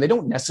to the gym. They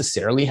don't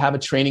necessarily have a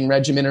training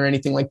regimen or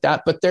anything like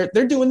that, but they're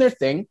doing their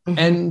thing. Mm-hmm.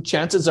 And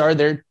chances are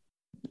they're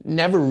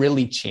never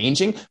really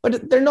changing,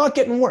 but they're not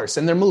getting worse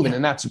and they're moving.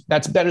 And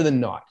that's better than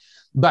not.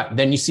 But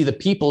then you see the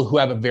people who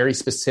have a very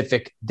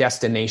specific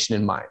destination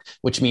in mind,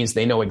 which means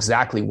they know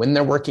exactly when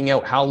they're working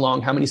out, how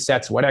long, how many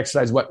sets, what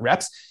exercise, what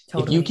reps.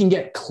 Totally. If you can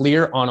get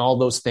clear on all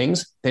those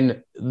things,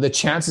 then the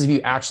chances of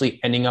you actually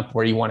ending up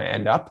where you want to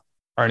end up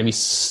are going to be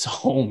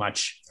so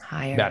much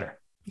higher. Better.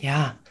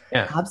 Yeah,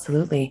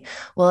 absolutely.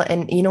 Well,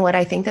 and you know what?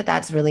 I think that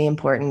that's really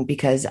important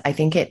because I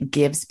think it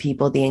gives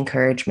people the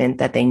encouragement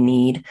that they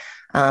need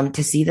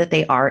to see that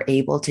they are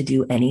able to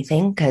do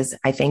anything. Because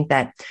I think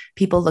that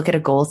people look at a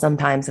goal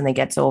sometimes and they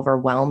get so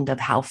overwhelmed of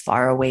how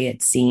far away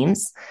it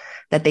seems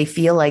that they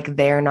feel like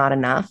they're not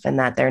enough and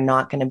that they're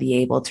not going to be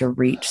able to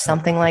reach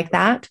something like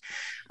that.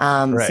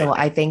 Right. So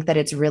I think that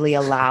it's really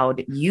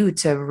allowed you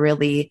to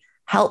really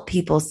help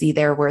people see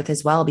their worth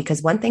as well.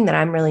 Because one thing that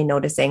I'm really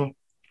noticing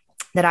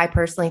that I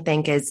personally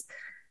think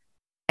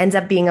ends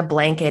up being a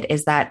blanket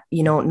is that,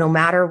 you know, no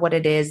matter what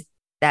it is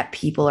that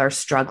people are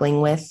struggling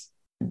with,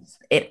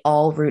 it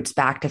all roots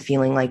back to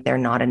feeling like they're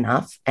not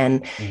enough.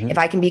 And if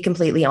I can be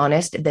completely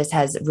honest, this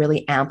has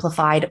really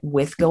amplified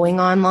with going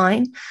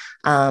online,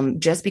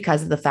 just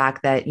because of the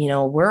fact that, you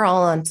know, we're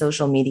all on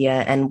social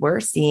media and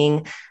we're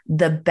seeing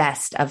the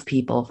best of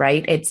people,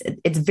 right? It's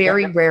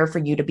very rare for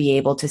you to be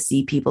able to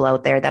see people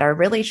out there that are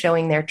really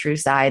showing their true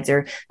sides,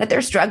 or that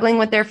they're struggling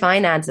with their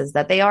finances,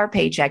 that they are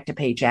paycheck to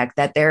paycheck,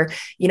 that they're,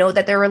 you know,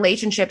 that their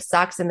relationship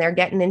sucks and they're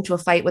getting into a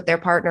fight with their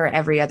partner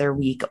every other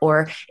week,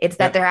 or it's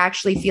that they're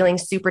actually feeling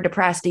super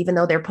depressed, even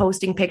though they're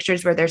posting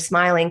pictures where they're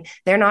smiling,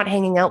 they're not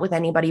hanging out with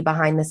anybody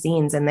behind the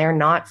scenes and they're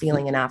not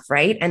feeling enough.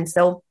 Right. And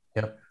so,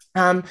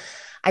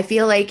 I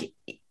feel like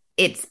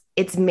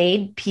it's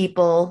made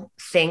people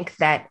think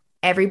that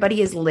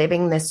everybody is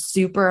living this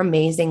super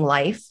amazing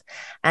life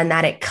and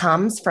that it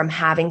comes from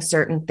having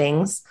certain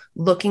things,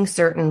 looking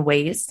certain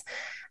ways.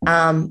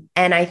 And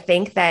I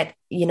think that,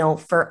 you know,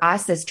 for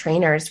us as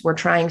trainers, we're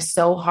trying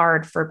so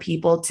hard for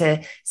people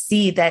to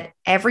see that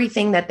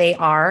everything that they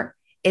are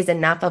is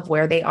enough of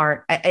where they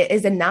are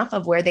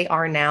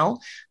now.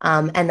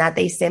 And that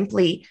they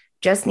simply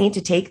just need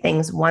to take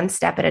things one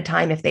step at a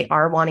time if they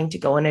are wanting to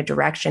go in a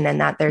direction,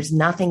 and that there's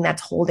nothing that's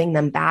holding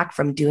them back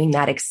from doing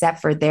that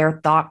except for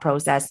their thought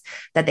process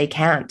that they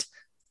can't.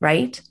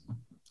 Right?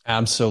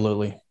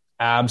 Absolutely.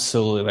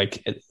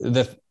 Like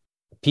the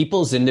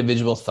people's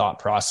individual thought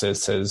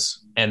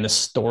processes and the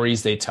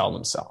stories they tell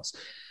themselves,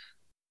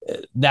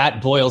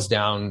 that boils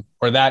down,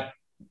 or that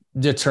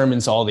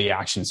determines all the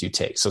actions you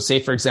take. So say,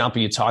 for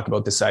example, you talk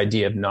about this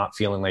idea of not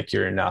feeling like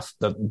you're enough.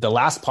 The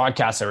last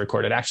podcast I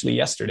recorded actually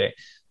yesterday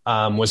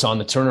was on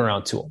the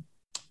turnaround tool.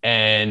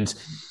 And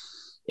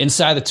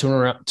inside the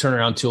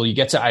turnaround tool, you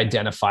get to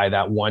identify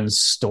that one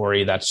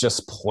story that's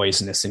just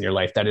poisonous in your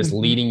life, that is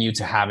leading you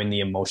to having the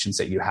emotions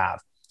that you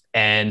have.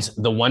 And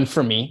the one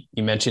for me,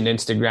 you mentioned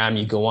Instagram,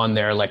 you go on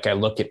there, like I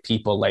look at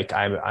people, like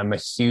I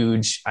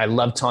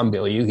love Tom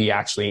Bilyeu. He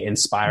actually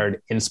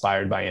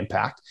inspired by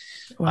impact.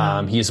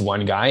 Wow. He's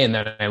one guy. And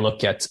then I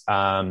look at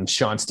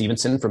Sean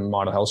Stevenson from the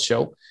Model Health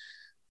Show.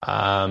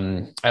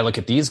 I look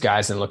at these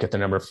guys and look at the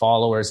number of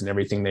followers and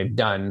everything they've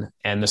done.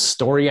 And the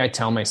story I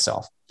tell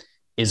myself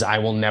is I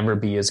will never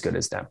be as good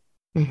as them.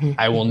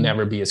 I will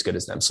never be as good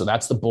as them. So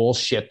that's the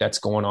bullshit that's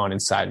going on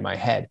inside my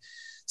head.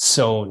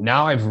 So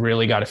now I've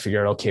really got to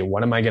figure out, okay,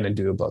 what am I going to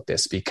do about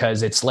this?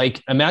 Because it's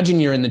like, imagine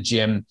you're in the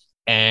gym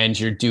and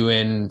you're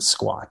doing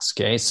squats.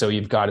 Okay. So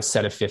you've got a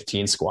set of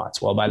 15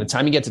 squats. Well, by the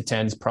time you get to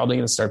 10, it's probably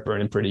going to start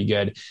burning pretty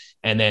good.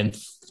 And then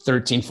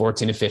 13,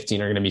 14, and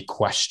 15 are going to be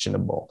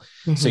questionable.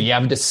 So you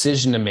have a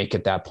decision to make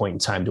at that point in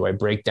time. Do I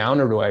break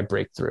down or do I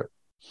break through?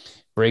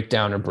 Break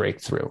down or break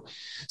through.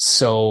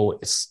 So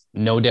it's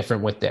no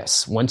different with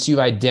this. Once you've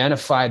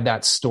identified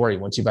that story,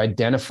 once you've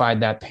identified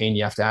that pain,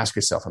 you have to ask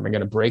yourself, am I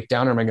going to break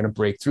down or am I going to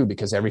break through?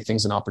 Because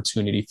everything's an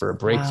opportunity for a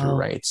breakthrough,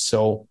 right?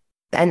 So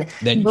and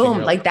then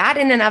boom, like that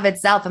in and of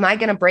itself, am I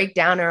going to break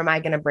down or am I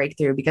going to break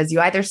through? Because you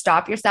either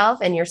stop yourself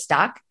and you're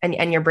stuck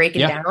and you're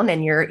breaking down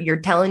and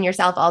you're telling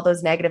yourself all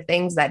those negative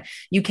things that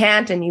you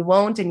can't and you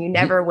won't and you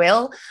never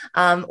will,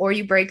 or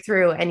you break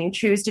through and you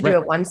choose to do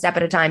it one step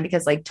at a time,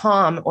 because like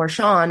Tom or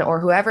Sean or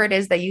whoever it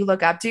is that you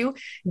look up to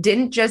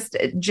didn't just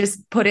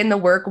put in the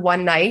work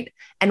one night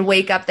and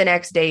wake up the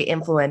next day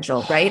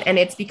influential, right? And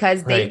it's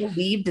because they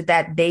believed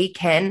that they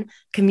can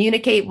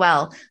communicate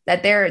well,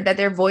 that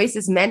their voice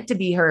is meant to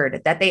be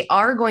heard, that they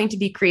are going to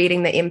be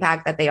creating the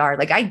impact that they are.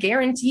 Like, I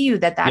guarantee you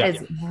that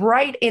is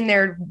right in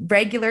their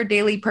regular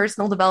daily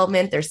personal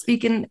development. They're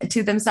speaking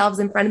to themselves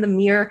in front of the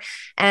mirror.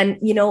 And,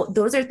 you know,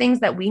 those are things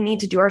that we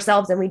need to do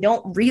ourselves. And we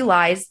don't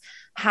realize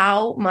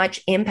how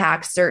much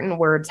impact certain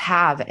words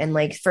have. And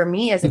like, for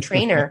me as a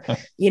trainer,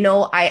 you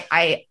know,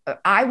 I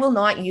will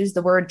not use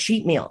the word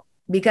cheat meal,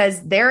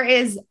 because there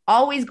is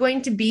always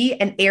going to be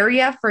an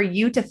area for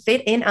you to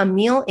fit in a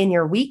meal in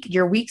your week.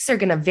 Your weeks are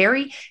going to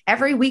vary.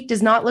 Every week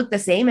does not look the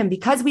same. And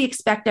because we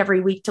expect every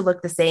week to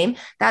look the same,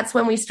 that's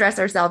when we stress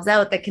ourselves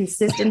out that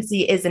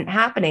consistency isn't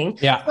happening.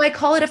 Yeah. So I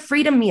call it a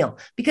freedom meal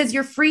because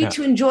you're free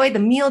to enjoy the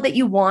meal that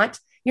you want.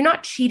 You're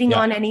not cheating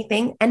on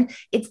anything. And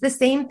it's the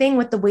same thing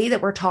with the way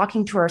that we're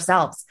talking to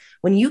ourselves.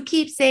 When you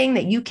keep saying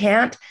that you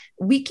can't,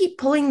 we keep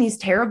pulling these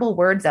terrible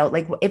words out.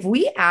 Like if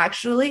we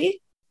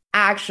actually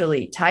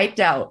typed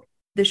out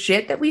the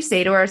shit that we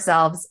say to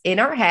ourselves in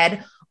our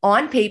head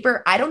on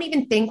paper, I don't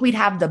even think we'd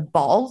have the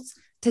balls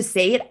to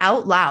say it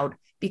out loud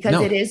because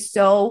it is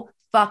so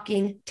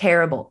fucking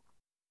terrible.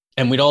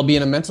 And we'd all be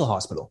in a mental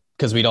hospital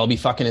because we'd all be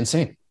fucking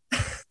insane.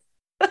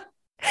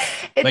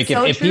 It's like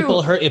so if true.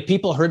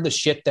 people heard the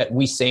shit that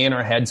we say in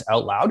our heads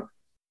out loud,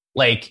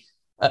 like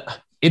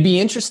it'd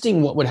be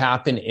interesting what would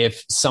happen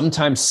if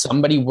sometimes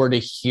somebody were to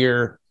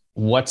hear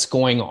what's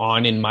going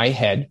on in my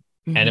head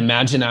and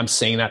imagine I'm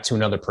saying that to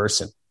another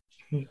person.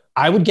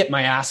 I would get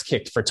my ass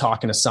kicked for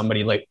talking to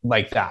somebody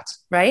like that.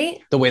 Right?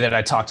 The way that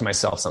I talk to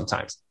myself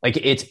sometimes. Like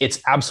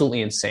it's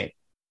absolutely insane.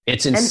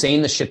 It's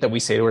insane the shit that we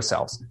say to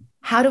ourselves.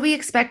 How do we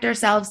expect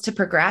ourselves to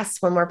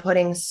progress when we're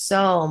putting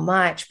so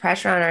much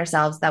pressure on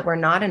ourselves that we're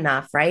not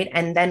enough, right?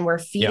 And then we're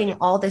feeding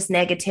all this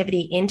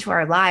negativity into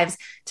our lives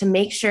to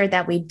make sure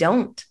that we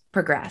don't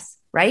progress,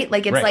 right?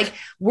 Like it's like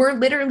we're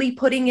literally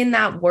putting in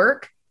that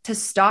work to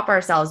stop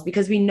ourselves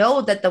because we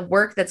know that the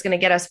work that's going to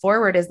get us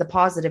forward is the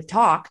positive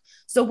talk.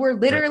 So we're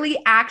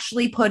literally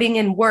actually putting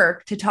in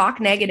work to talk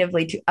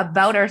negatively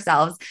about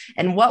ourselves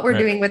and what we're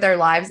doing with our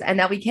lives and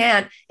that we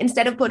can't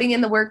instead of putting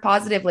in the work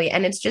positively.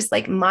 And it's just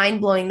like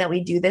mind blowing that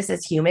we do this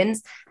as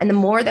humans. And the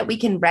more that we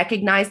can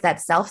recognize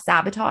that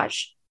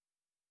self-sabotage,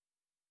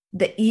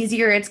 the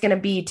easier it's going to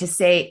be to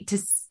say,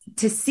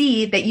 to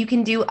see that you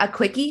can do a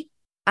quickie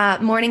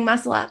morning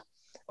muscle up,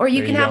 or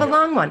you can have a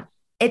long one.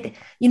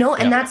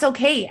 And that's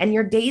okay. And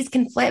your days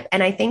can flip.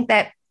 And I think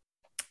that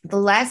the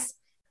less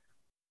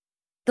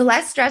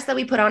stress that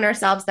we put on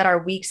ourselves, that our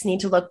weeks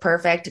need to look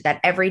perfect, that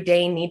every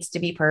day needs to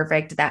be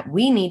perfect, that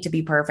we need to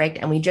be perfect.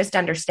 And we just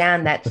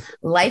understand that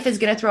life is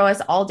going to throw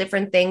us all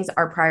different things.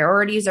 Our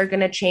priorities are going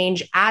to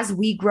change as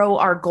we grow,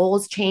 our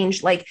goals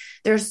change. Like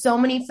there's so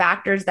many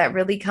factors that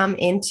really come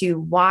into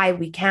why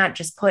we can't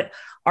just put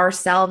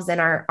ourselves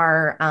and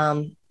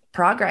our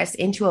progress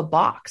into a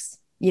box.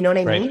 You know what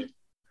I mean?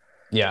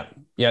 Yeah.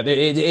 Yeah.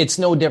 It's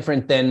no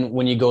different than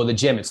when you go to the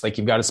gym. It's like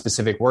you've got a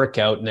specific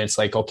workout and it's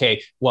like,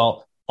 okay,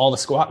 well, all the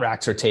squat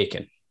racks are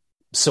taken.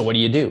 So what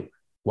do?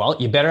 Well,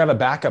 you better have a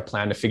backup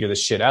plan to figure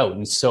this shit out.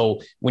 And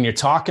so when you're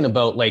talking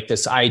about like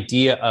this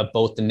idea of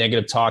both the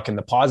negative talk and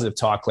the positive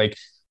talk, like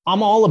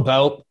I'm all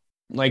about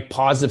like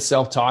positive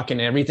self-talk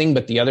and everything.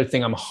 But the other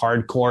thing I'm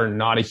hardcore and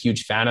not a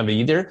huge fan of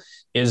either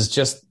is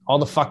just all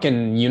the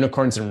fucking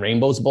unicorns and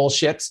rainbows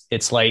bullshit.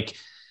 It's like,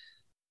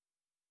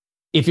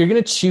 if you're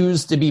going to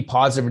choose to be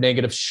positive or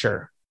negative,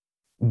 sure.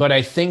 But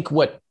I think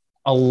what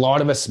a lot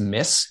of us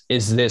miss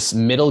is this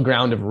middle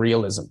ground of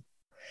realism.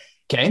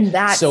 Okay.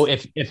 So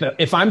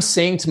if I'm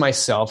saying to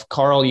myself,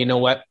 Carl, you know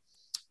what?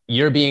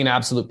 You're being an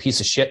absolute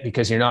piece of shit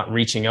because you're not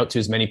reaching out to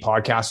as many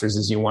podcasters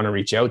as you want to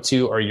reach out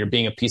to, or you're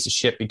being a piece of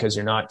shit because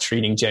you're not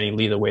treating Jenny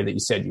Lee the way that you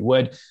said you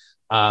would.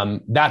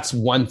 That's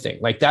one thing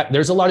like that.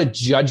 There's a lot of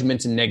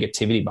judgment and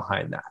negativity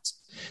behind that.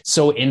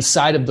 So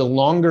inside of the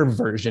longer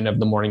version of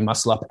the morning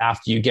muscle up,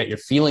 after you get your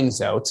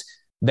feelings out,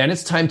 then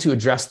it's time to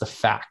address the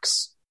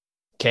facts.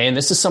 Okay. And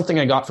this is something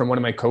I got from one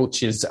of my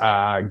coaches,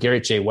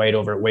 Garrett J. White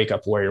over at Wake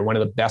Up Warrior, one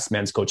of the best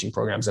men's coaching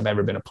programs I've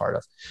ever been a part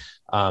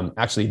of.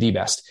 Actually the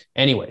best.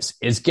 Anyways,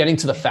 is getting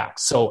to the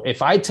facts. So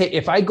if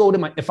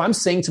I'm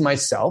saying to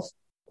myself,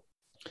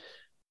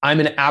 I'm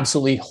an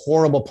absolutely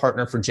horrible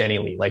partner for Jenny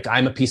Lee. Like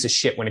I'm a piece of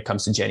shit when it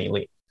comes to Jenny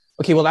Lee.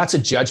 Okay, well, that's a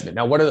judgment.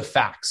 Now, what are the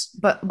facts?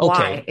 But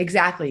why?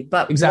 Exactly.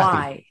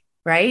 Why?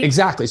 Right?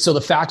 Exactly. So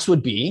the facts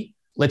would be,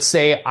 let's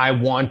say I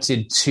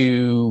wanted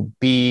to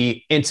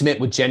be intimate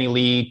with Jenny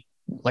Lee,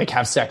 like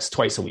have sex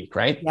twice a week,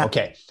 right? Yeah.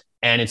 Okay.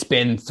 And it's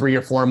been 3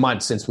 or 4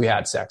 months since we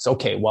had sex.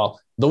 Okay, well,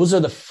 those are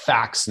the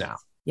facts now.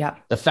 Yeah.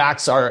 The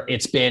facts are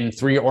it's been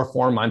 3 or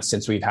 4 months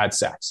since we've had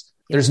sex.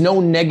 Yeah. There's no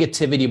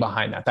negativity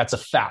behind that. That's a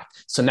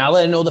fact. So now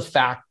that I know the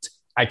fact,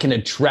 I can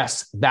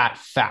address that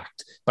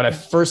fact. But I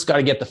first got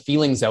to get the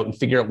feelings out and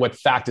figure out what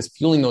fact is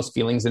fueling those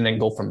feelings and then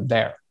go from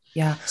there.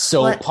 Yeah.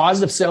 So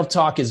positive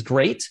self-talk is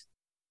great,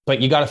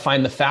 but you got to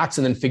find the facts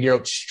and then figure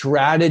out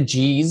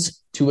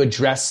strategies to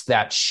address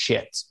that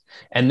shit.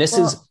 And this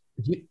is,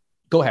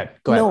 go ahead.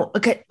 No,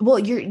 okay. Well,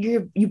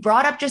 you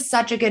brought up just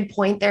such a good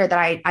point there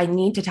that I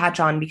need to touch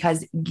on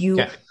because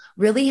you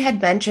really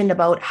had mentioned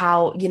about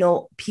how,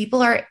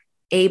 people are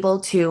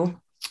able to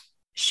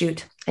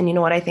shoot. And you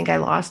know what? I think I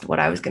lost what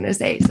I was going to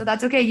say. So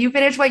that's okay. You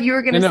finish what you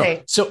were going to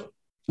say. So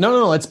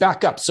no, let's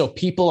back up. So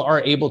people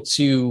are able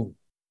to,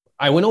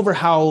 I went over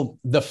how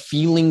the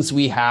feelings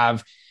we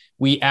have,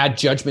 we add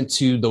judgment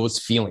to those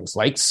feelings.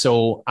 Like,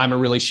 so I'm a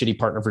really shitty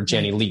partner for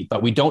Jenny Lee,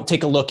 but we don't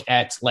take a look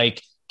at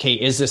like, okay,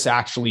 is this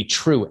actually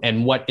true?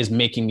 And what is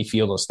making me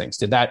feel those things?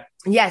 Did that?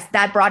 Yes,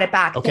 that brought it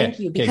back. Okay. Thank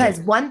you. Because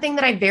Okay, one thing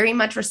that I very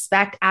much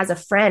respect as a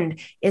friend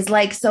is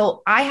like,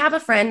 so I have a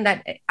friend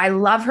that I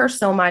love her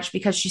so much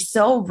because she's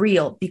so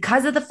real,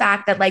 because of the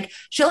fact that like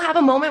she'll have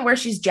a moment where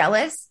she's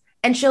jealous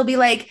and she'll be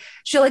like,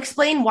 she'll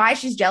explain why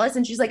she's jealous.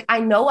 And she's like,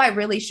 I know I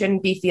really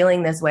shouldn't be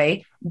feeling this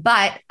way,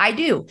 but I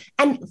do.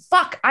 And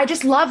fuck, I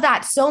just love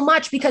that so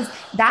much because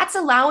that's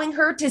allowing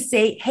her to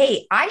say,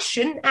 hey, I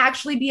shouldn't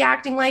actually be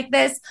acting like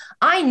this.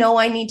 I know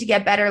I need to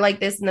get better like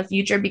this in the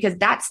future because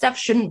that stuff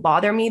shouldn't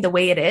bother me the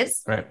way it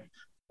is. right.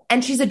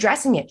 And she's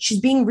addressing it. She's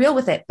being real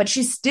with it, but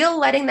she's still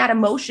letting that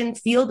emotion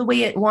feel the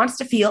way it wants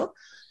to feel.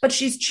 But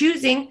she's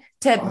choosing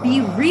to be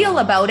real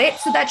about it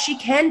so that she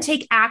can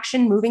take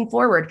action moving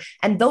forward.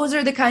 And those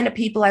are the kind of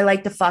people I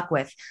like to fuck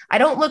with. I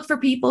don't look for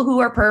people who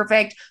are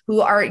perfect, who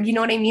are, you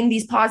know what I mean?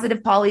 These positive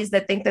polys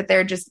that think that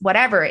they're just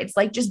whatever. It's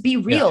like, just be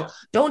real.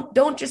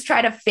 Don't just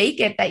try to fake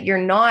it that you're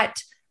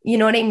not, you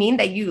know what I mean?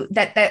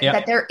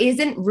 That there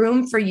isn't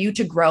room for you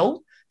to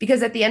grow.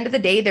 Because at the end of the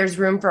day, there's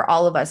room for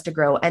all of us to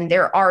grow. And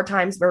there are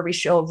times where we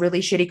show really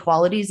shitty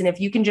qualities. And if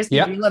you can just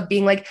be real of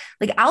being like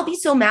I'll be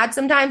so mad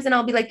sometimes and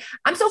I'll be like,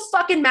 I'm so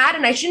fucking mad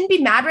and I shouldn't be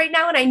mad right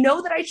now. And I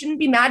know that I shouldn't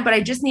be mad, but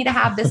I just need to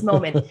have this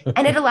moment.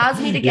 And it allows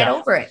me to get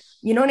over it.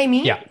 You know what I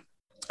mean? Yeah,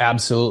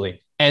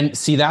 absolutely. And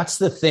see, that's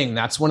the thing.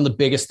 That's one of the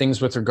biggest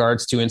things with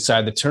regards to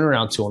inside the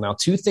turnaround tool. Now,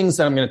 two things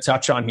that I'm going to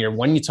touch on here.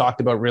 One you talked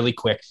about really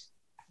quick.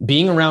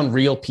 Being around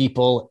real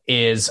people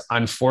is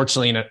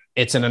unfortunately,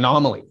 it's an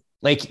anomaly.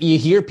 Like you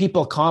hear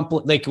people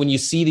like when you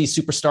see these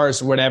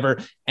superstars or whatever,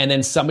 and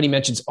then somebody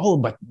mentions, oh,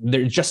 but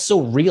they're just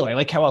so real. I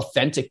like how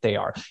authentic they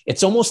are.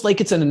 It's almost like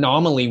it's an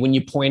anomaly when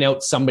you point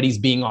out somebody's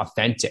being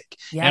authentic.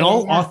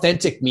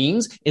 Authentic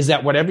means is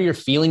that whatever you're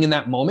feeling in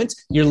that moment,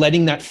 you're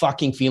letting that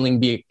fucking feeling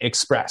be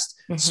expressed.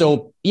 Mm-hmm.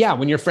 So yeah,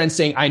 when your friend's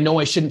saying, I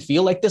know I shouldn't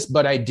feel like this,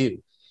 but I do.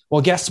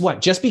 Well, guess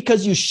what? Just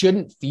because you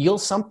shouldn't feel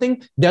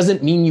something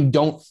doesn't mean you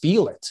don't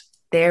feel it.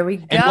 There we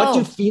go. And what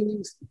do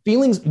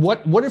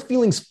what are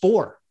feelings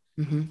for?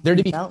 Mm-hmm. They're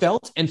to be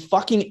felt and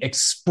fucking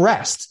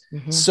expressed.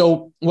 Mm-hmm.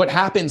 So what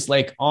happens,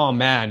 like, oh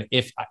man,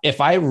 if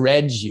I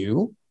read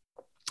you,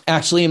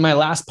 actually in my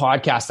last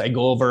podcast, I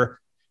go over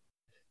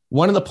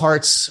one of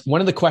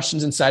the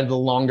questions inside of the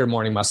longer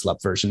morning muscle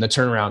up version, the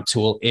turnaround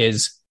tool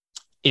is,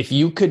 if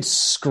you could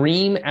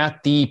scream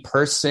at the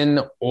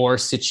person or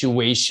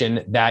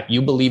situation that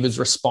you believe is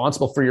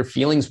responsible for your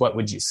feelings, what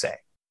would you say?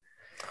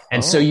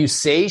 And so you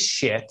say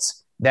shit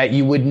that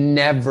you would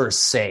never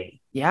say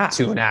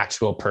to an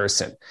actual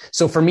person.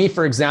 So for me,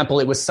 for example,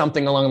 it was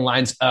something along the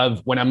lines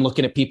of when I'm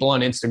looking at people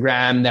on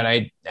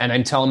Instagram and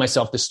I'm telling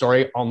myself the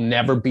story, I'll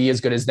never be as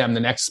good as them.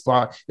 The next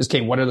spot is,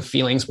 okay, what are the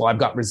feelings? Well, I've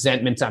got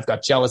resentment, I've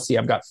got jealousy,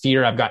 I've got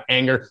fear, I've got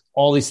anger,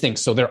 all these things.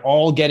 So they're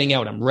all getting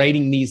out. I'm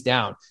writing these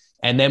down.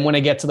 And then when I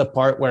get to the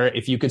part where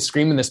if you could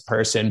scream at this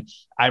person,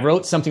 I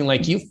wrote something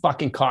like, you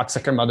fucking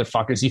cocksucker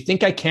motherfuckers. You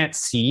think I can't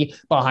see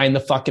behind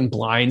the fucking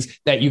blinds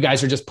that you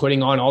guys are just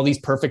putting on all these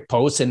perfect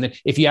posts? And then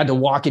if you had to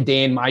walk a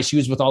day in my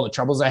shoes with all the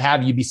troubles I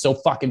have, you'd be so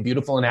fucking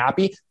beautiful and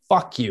happy.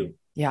 Fuck you.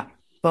 Yeah.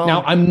 Boom.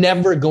 Now, I'm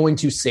never going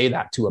to say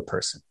that to a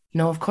person.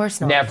 No, of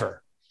course not.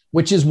 Never.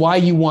 Which is why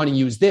you want to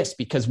use this,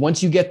 because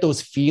once you get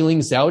those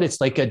feelings out, it's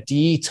like a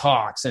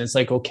detox. And it's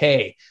like,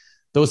 okay,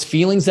 those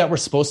feelings that were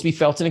supposed to be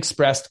felt and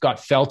expressed got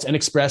felt and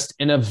expressed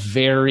in a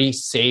very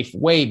safe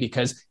way.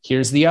 Because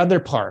here's the other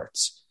part.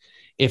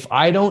 If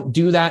I don't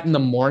do that in the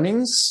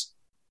mornings,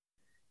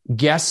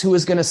 guess who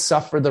is going to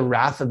suffer the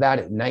wrath of that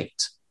at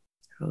night?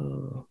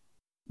 Oh.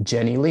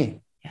 Jenny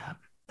Lee. Yeah.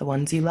 The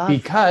ones you love.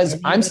 Because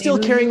I'm still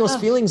carrying those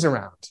feelings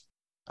around.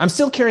 I'm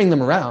still carrying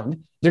them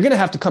around. They're going to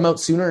have to come out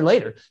sooner or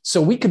later. So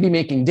we could be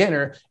making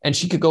dinner and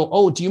she could go,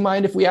 oh, do you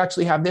mind if we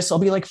actually have this? I'll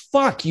be like,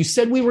 fuck, you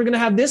said we were going to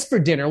have this for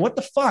dinner. What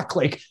the fuck?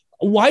 Like,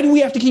 why do we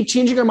have to keep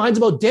changing our minds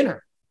about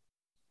dinner?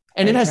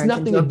 And it has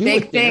nothing to do with dinner.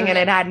 Big thing, and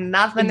it had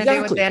nothing to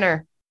do with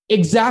dinner.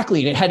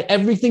 Exactly. It had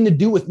everything to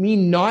do with me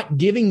not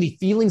giving the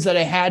feelings that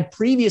I had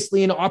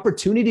previously an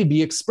opportunity to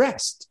be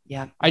expressed.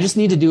 Yeah. I just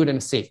need to do it in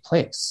a safe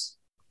place.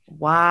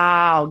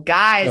 Wow,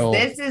 guys,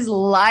 this is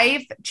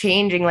life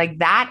changing. Like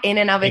that in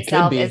and of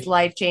itself is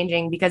life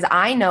changing, because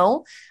I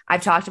know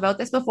I've talked about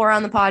this before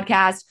on the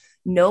podcast.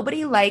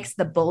 Nobody likes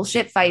the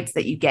bullshit fights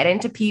that you get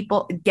into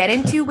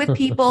with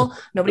people.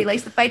 Nobody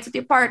likes the fights with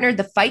your partner,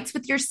 the fights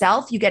with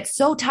yourself. You get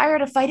so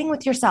tired of fighting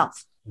with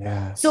yourself.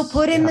 Yes. So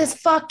put in this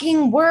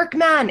fucking work,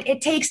 man.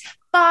 It takes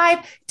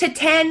 5 to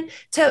 10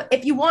 to,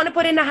 if you want to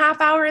put in a half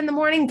hour in the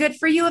morning, good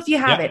for you if you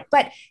have it.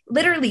 But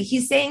literally,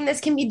 he's saying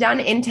this can be done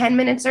in 10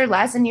 minutes or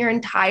less, and your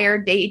entire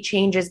day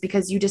changes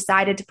because you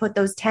decided to put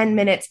those 10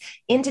 minutes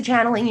into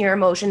channeling your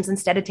emotions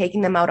instead of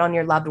taking them out on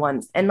your loved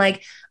ones. And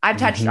like I've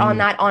touched on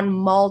that on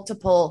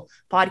multiple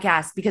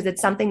podcasts, because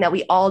it's something that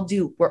we all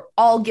do. We're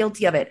all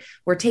guilty of it.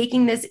 We're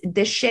taking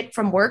this shit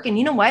from work. And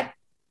you know what?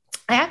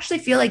 I actually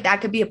feel like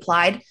that could be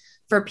applied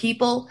for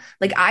people.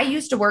 Like I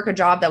used to work a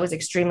job that was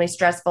extremely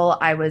stressful.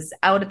 I was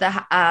out of the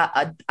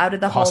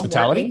hospitality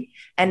home working.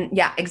 And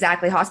yeah,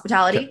 exactly.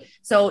 Hospitality. Okay.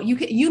 So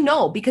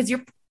because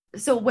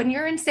So when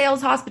you're in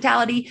sales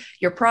hospitality,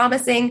 you're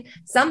promising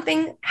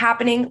something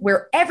happening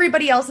where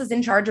everybody else is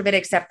in charge of it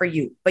except for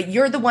you, but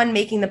you're the one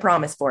making the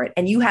promise for it.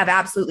 And you have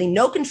absolutely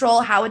no control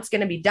how it's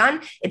going to be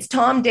done. It's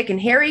Tom, Dick, and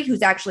Harry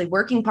who's actually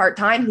working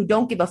part-time, who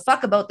don't give a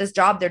fuck about this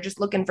job. They're just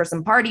looking for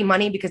some party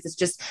money because it's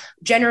just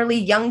generally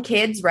young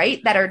kids,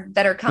 right? That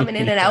are coming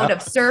in and out Yeah.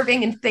 of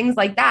serving and things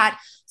like that.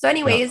 So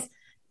anyways, Yeah.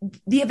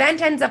 the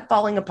event ends up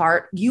falling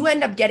apart. You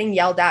end up getting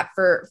yelled at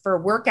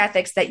for work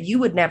ethics that you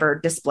would never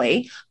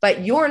display,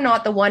 but you're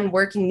not the one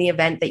working the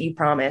event that you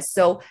promised.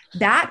 So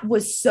that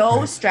was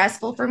so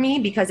stressful for me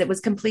because it was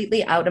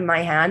completely out of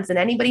my hands. And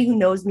anybody who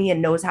knows me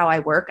and knows how I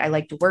work, I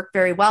like to work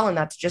very well. And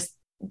that's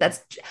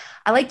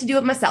I like to do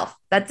it myself.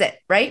 That's it,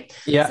 right?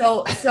 Yeah.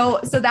 So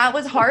that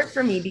was hard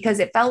for me because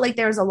it felt like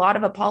there was a lot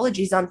of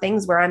apologies on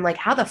things where I'm like,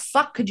 how the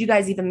fuck could you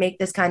guys even make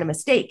this kind of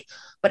mistake?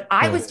 But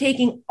I was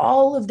taking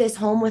all of this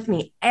home with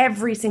me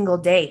every single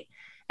day.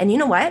 And you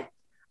know what?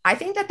 I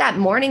think that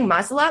morning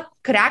muscle up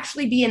could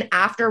actually be an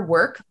after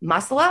work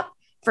muscle up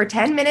for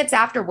 10 minutes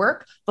after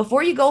work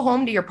before you go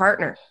home to your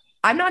partner.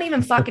 I'm not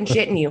even fucking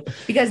shitting you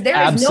because there is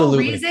no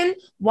Absolutely. reason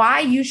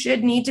why you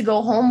should need to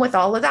go home with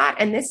all of that.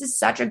 And this is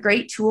such a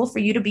great tool for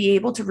you to be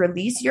able to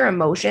release your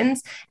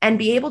emotions and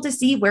be able to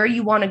see where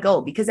you want to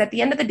go. Because at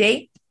the end of the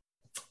day,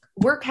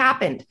 work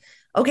happened.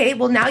 Okay,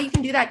 well, now you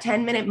can do that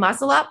 10-minute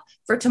muscle up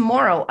for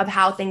tomorrow of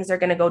how things are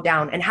going to go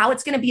down and how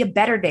it's going to be a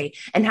better day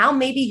and how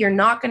maybe you're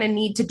not going to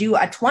need to do a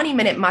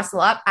 20-minute muscle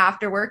up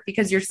after work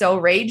because you're so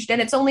raged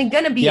and it's only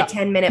going to be a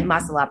 10-minute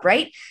muscle up,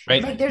 right?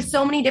 Right. Like there's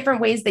so many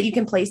different ways that you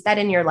can place that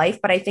in your life,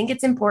 but I think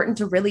it's important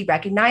to really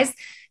recognize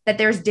that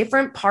there's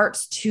different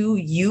parts to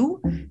you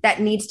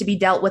that needs to be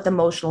dealt with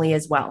emotionally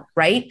as well,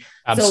 right?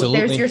 Absolutely. So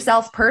there's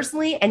yourself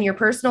personally and your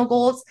personal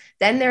goals.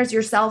 Then there's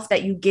yourself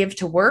that you give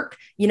to work.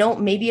 You know,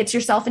 maybe it's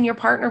yourself and your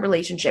partner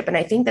relationship. And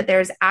I think that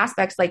there's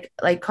aspects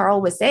like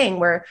Carl was saying,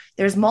 where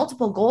there's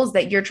multiple goals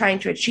that you're trying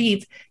to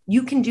achieve.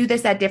 You can do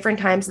this at different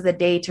times of the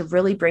day to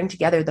really bring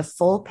together the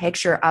full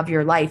picture of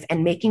your life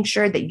and making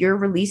sure that you're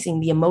releasing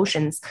the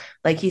emotions,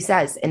 like he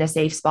says, in a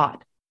safe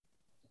spot.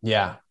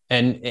 Yeah.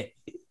 And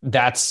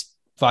that's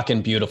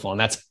fucking beautiful. And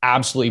that's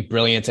absolutely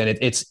brilliant. And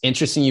it's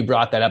interesting you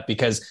brought that up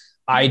because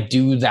I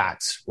do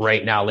that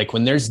right now. Like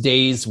when there's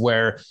days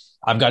where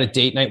I've got a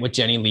date night with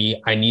Jenny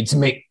Lee, I need to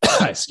make,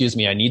 excuse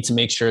me, I need to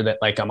make sure that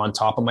like I'm on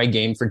top of my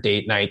game for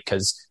date night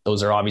because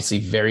those are obviously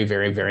very,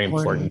 very, very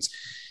important.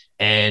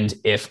 And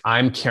if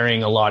I'm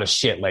carrying a lot of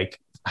shit, like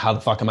how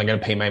the fuck am I going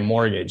to pay my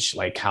mortgage?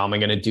 Like, how am I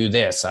going to do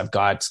this? I've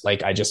got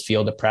like, I just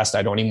feel depressed.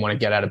 I don't even want to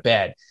get out of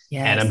bed.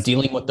 Yes. And I'm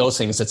dealing with those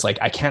things. It's like,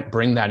 I can't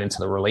bring that into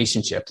the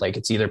relationship. Like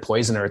it's either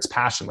poison or it's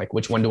passion. Like,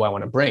 which one do I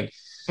want to bring?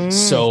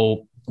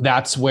 So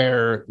that's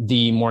where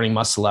the morning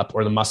muscle up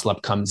or the muscle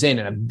up comes in.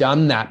 And I've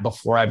done that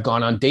before. I've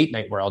gone on date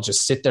night where I'll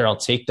just sit there. I'll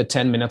take the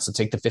 10 minutes. I'll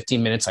take the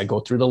 15 minutes. I go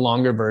through the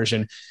longer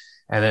version.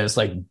 And then it's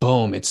like,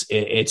 boom,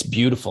 it's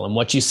beautiful. And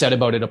what you said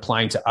about it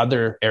applying to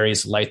other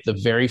areas of life, the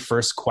very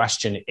first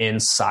question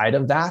inside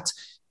of that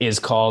is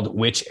called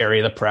which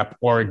area of the prep,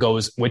 or it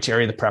goes, which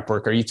area of the prep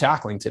work are you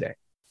tackling today?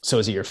 So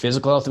is it your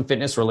physical health and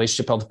fitness,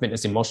 relationship health and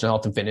fitness, emotional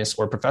health and fitness,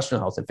 or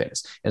professional health and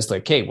fitness? And it's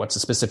like, okay, what's the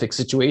specific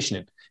situation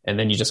in? And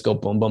then you just go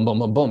boom, boom, boom,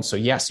 boom, boom. So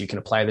yes, you can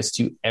apply this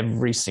to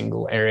every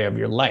single area of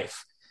your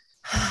life.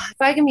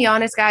 If I can be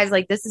honest, guys,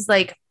 like this is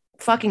like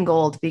fucking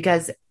gold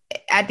because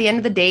at the end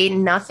of the day,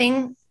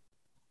 nothing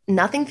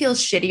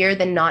feels shittier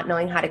than not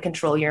knowing how to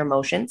control your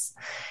emotions.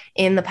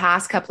 In the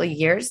past couple of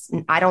years,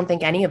 I don't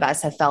think any of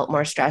us have felt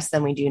more stressed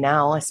than we do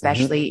now,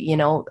 especially, you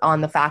know,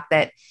 on the fact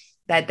that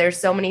there's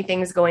so many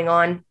things going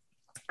on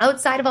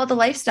outside of all the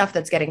life stuff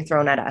that's getting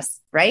thrown at us,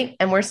 right?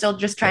 And we're still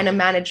just trying to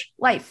manage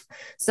life.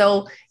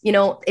 So, you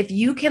know, if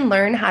you can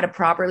learn how to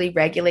properly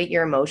regulate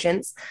your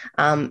emotions,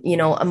 you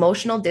know,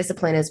 emotional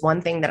discipline is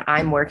one thing that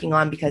I'm working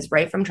on because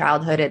right from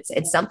childhood,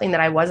 it's something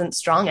that I wasn't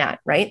strong at,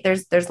 right?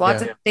 There's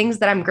lots of things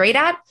that I'm great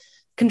at.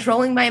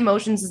 Controlling my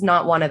emotions is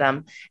not one of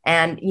them.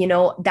 And, you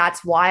know,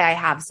 that's why I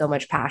have so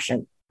much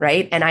passion.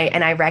 Right. And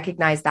I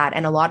recognize that.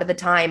 And a lot of the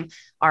time,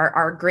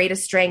 our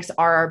greatest strengths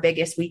are our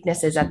biggest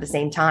weaknesses at the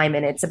same time.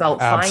 And it's about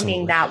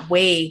finding that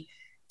way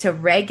to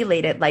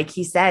regulate it. Like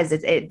he says,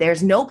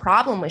 there's no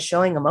problem with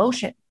showing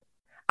emotion.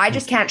 I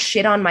just can't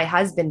shit on my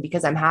husband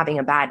because I'm having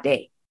a bad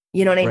day.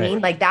 You know what I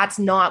mean? Like that's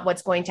not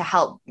what's going to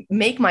help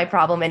make my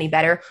problem any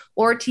better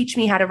or teach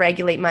me how to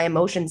regulate my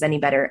emotions any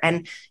better.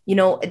 And, you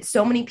know, it's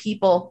so many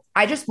people.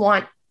 I just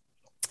want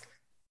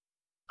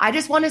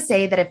to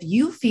say that if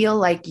you feel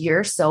like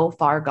you're so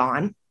far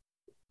gone,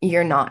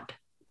 you're not.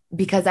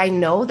 Because I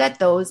know that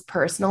those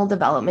personal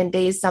development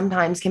days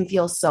sometimes can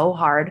feel so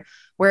hard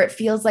where it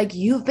feels like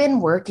you've been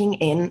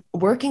working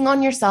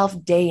on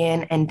yourself day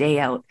in and day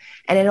out.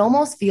 And it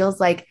almost feels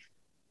like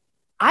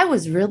I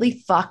was really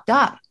fucked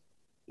up,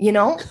 you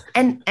know?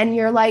 And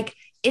you're like,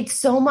 it's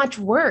so much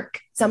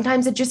work.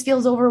 Sometimes it just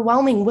feels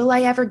overwhelming. Will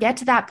I ever get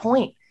to that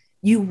point?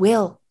 You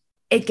will.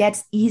 It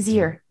gets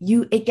easier.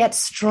 It gets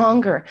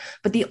stronger.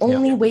 But the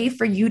only way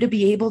for you to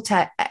be able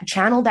to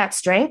channel that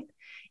strength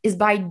is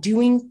by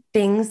doing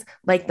things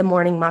like the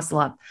morning muscle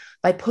up,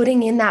 by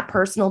putting in that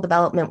personal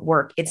development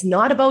work. It's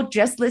not about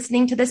just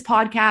listening to this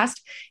podcast.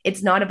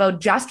 It's not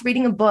about just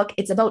reading a book.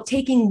 It's about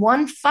taking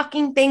one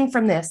fucking thing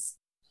from this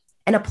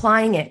and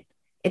applying it.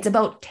 It's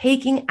about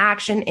taking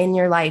action in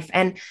your life.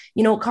 And,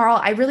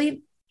 Carl, I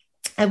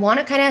want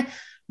to kind of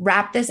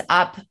wrap this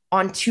up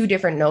on two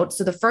different notes.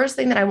 So the first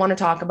thing that I want to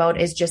talk about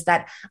is just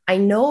that I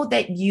know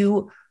that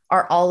you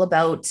are all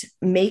about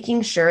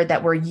making sure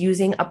that we're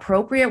using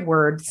appropriate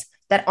words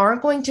that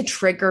aren't going to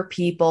trigger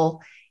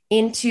people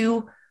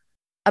into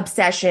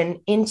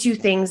obsession, into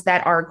things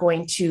that are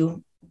going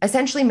to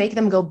essentially make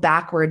them go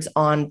backwards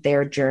on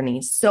their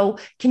journeys. So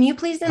can you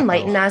please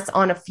enlighten us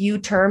on a few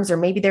terms, or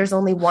maybe there's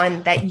only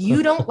one that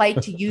you don't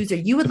like to use or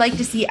you would like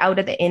to see out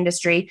of the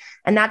industry?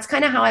 And that's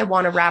kind of how I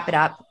want to wrap it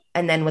up.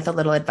 And then with a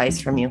little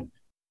advice from you.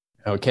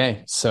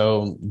 Okay.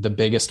 So the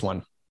biggest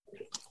one,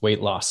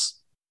 weight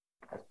loss.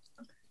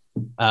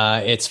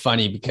 It's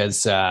funny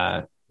because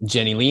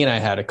Jenny Lee and I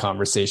had a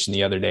conversation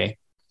the other day.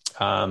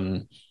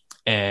 And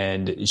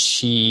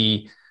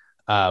she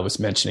was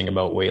mentioning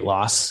about weight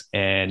loss.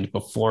 And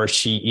before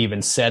she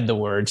even said the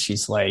word,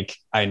 she's like,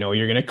 I know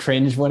you're going to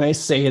cringe when I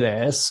say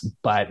this,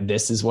 but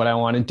this is what I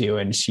want to do.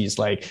 And she's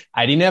like,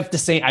 I didn't have to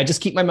say, I just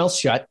keep my mouth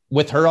shut.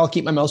 With her, I'll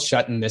keep my mouth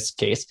shut in this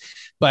case,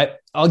 but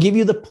I'll give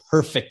you the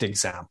perfect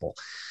example.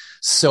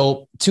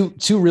 So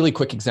two really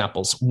quick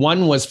examples.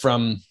 One was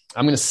from,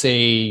 I'm going to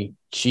say,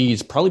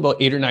 probably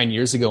about 8 or 9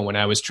 years ago when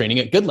I was training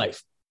at Good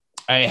Life.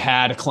 I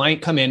had a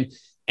client come in,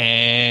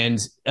 and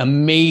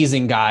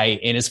amazing guy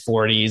in his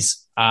 40s.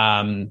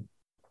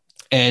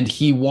 And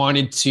he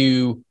wanted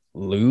to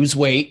lose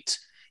weight.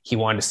 He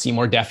wanted to see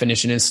more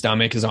definition in his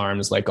stomach, his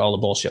arms, like all the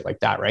bullshit like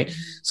that. Right.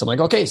 So I'm like,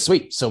 okay,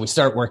 sweet. So we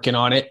start working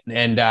on it.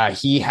 And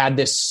he had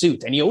this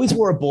suit, and he always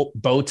wore a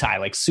bow tie,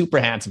 like super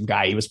handsome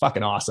guy. He was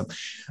fucking awesome.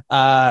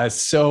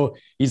 So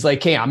he's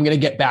like, hey, I'm going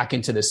to get back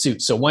into the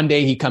suit. So one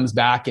day he comes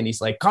back and he's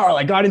like, Carl,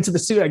 I got into the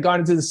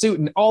suit.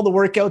 And all the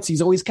workouts,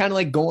 he's always kind of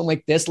like going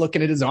like this,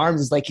 looking at his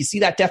arms. He's like, you see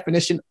that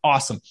definition?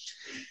 Awesome.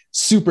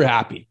 Super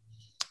happy.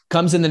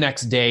 Comes in the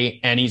next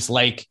day and he's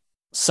like,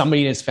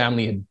 somebody in his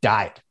family had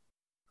died.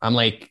 I'm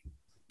like,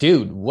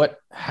 dude, what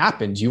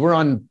happened? You were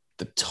on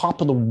the top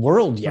of the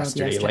world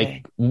yesterday.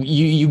 Like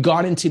you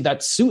got into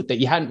that suit that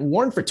you hadn't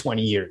worn for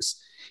 20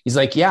 years. He's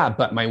like, yeah,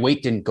 but my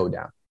weight didn't go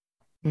down.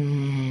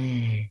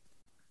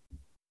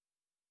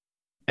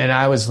 And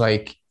I was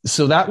like,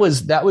 so that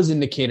was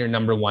indicator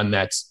number one.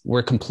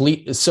 We're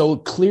complete. So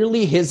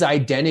clearly his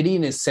identity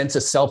and his sense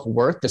of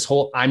self-worth, this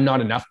whole I'm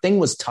not enough thing,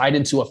 was tied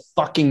into a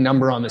fucking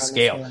number on the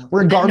scale,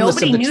 regardless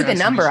nobody of the knew the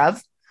number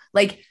of.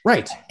 Like,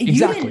 right.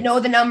 Exactly. You didn't know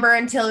the number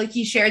until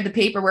he shared the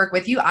paperwork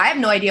with you. I have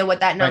no idea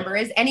what that number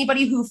is.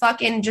 Anybody who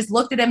fucking just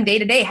looked at him day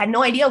to day had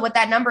no idea what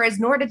that number is,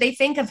 nor did they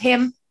think of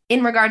him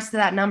in regards to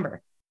that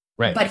number.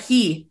 Right. But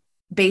he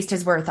based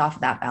his worth off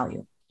of that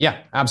value.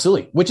 Yeah,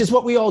 absolutely. Which is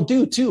what we all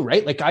do too,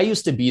 right? Like I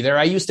used to be there.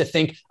 I used to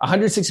think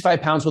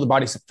 165 pounds with a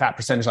body fat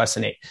percentage less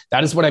than 8.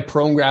 That is what I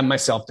programmed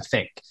myself to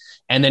think.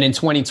 And then in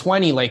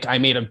 2020, like I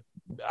made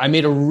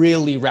a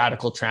really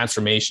radical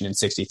transformation in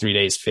 63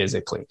 days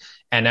physically.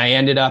 And I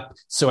ended up,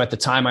 so at the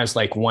time I was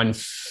like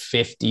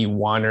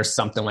 151 or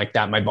something like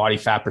that. My body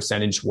fat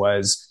percentage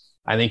was,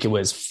 I think it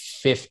was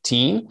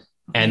 15.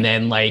 And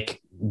then like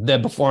the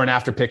before and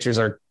after pictures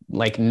are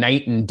like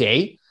night and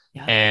day.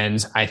 Yeah.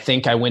 And I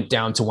think I went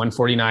down to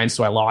 149.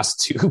 So I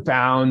lost 2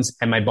 pounds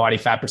and my body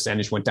fat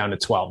percentage went down to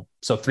 12.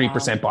 So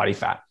 3% body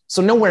fat.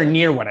 So nowhere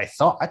near what I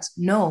thought.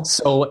 No.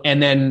 So,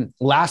 and then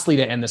lastly,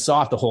 to end this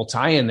off, the whole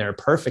tie in there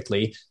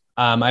perfectly.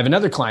 I have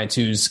another client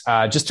who's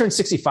just turned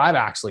 65,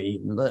 actually.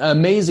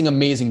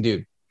 Amazing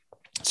dude.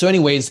 So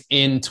anyways,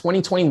 in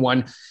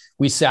 2021,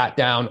 we sat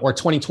down, or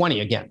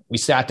 2020 again, we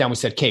sat down, we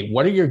said, okay,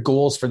 what are your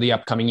goals for the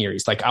upcoming year?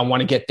 He's like, I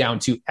want to get down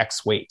to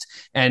X weight.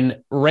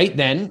 And right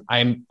then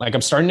I'm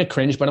starting to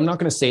cringe, but I'm not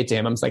going to say it to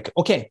him. I'm just like,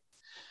 okay,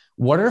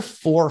 what are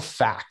 4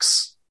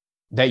 facts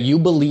that you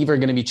believe are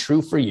going to be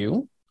true for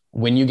you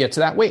when you get to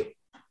that weight?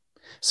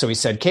 So he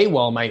said, okay,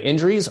 well, my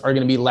injuries are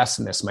going to be less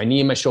than this. My knee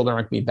and my shoulder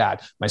aren't going to be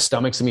bad. My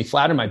stomach's going to be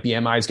flatter. My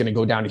BMI is going to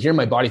go down to here.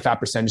 My body fat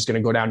percentage is going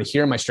to go down to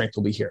here. My strength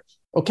will be here.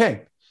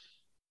 Okay.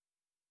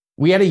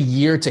 We had a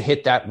year to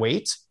hit that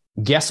weight.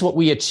 Guess what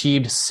we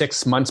achieved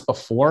 6 months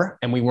before?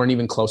 And we weren't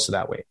even close to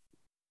that weight.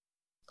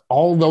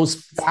 All those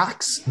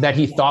facts that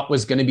he thought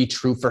was going to be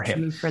true for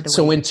him.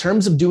 So in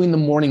terms of doing the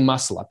morning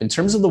muscle up, in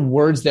terms of the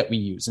words that we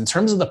use, in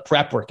terms of the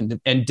prep work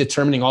and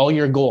determining all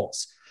your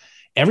goals,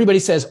 everybody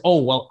says,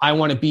 oh, well, I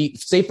want to be,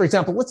 say, for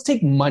example, let's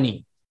take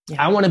money.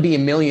 Yeah. I want to be a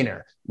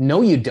millionaire.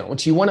 No, you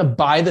don't. You want to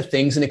buy the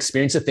things and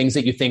experience the things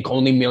that you think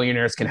only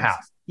millionaires can have.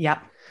 Yeah.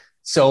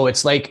 So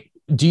it's like,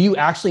 do you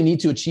actually need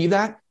to achieve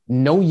that?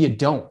 No, you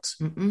don't.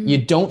 Mm-mm. You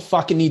don't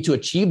fucking need to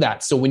achieve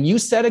that. So when you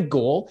set a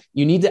goal,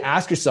 you need to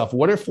ask yourself,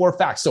 what are 4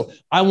 facts? So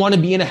I want to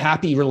be in a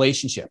happy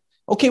relationship.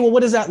 Okay, well, what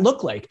does that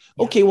look like?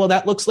 Okay, well,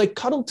 that looks like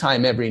cuddle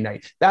time every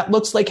night. That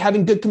looks like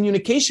having good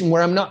communication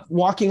where I'm not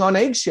walking on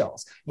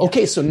eggshells. Yeah.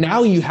 Okay, so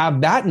now you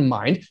have that in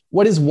mind.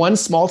 What is one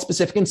small,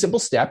 specific, and simple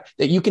step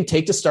that you can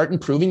take to start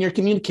improving your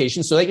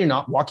communication so that you're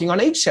not walking on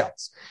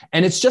eggshells?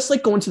 And it's just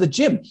like going to the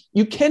gym.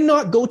 You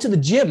cannot go to the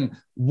gym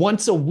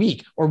once a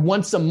week or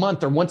once a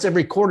month or once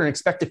every quarter and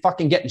expect to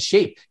fucking get in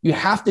shape. You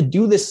have to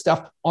do this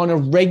stuff on a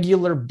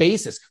regular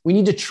basis. We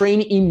need to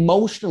train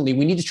emotionally.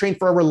 We need to train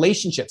for our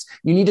relationships.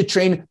 You need to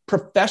train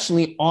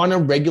professionally on a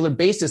regular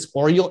basis,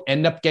 or you'll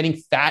end up getting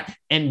fat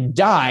and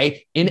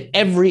die in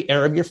every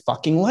area of your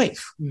fucking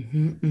life.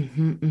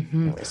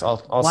 Anyways,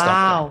 I'll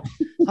stop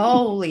there.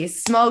 Holy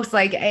smokes.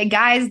 Like,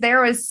 guys,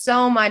 there was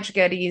so much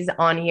goodies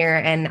on here,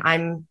 and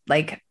I'm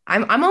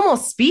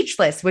almost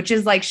speechless, which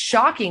is like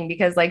shocking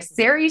because like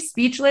Sari's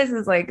speechless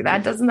is like,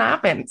 that doesn't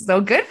happen.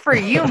 So good for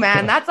you,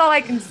 man. That's all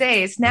I can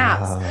say.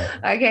 Snaps.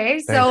 Okay.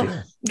 So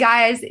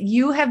guys,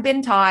 you have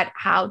been taught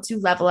how to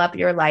level up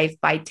your life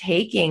by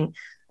taking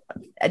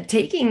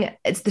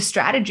it's the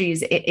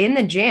strategies in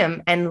the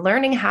gym and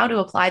learning how to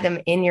apply them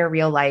in your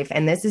real life.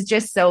 And this is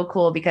just so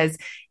cool because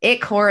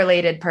it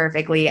correlated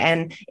perfectly.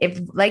 And if,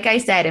 like I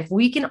said, if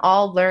we can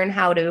all learn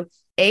how to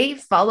A,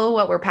 follow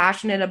what we're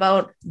passionate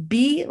about,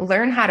 B,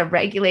 learn how to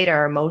regulate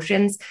our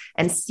emotions,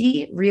 and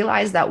C,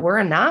 realize that we're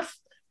enough,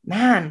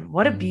 man,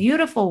 what a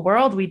beautiful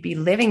world we'd be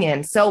living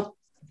in. So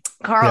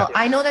Carl,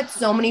 I know that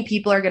so many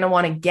people are going to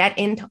want to get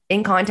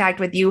in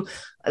contact with you,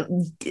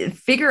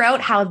 figure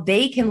out how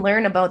they can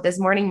learn about this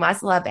morning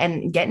muscle up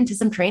and get into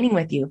some training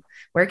with you.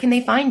 Where can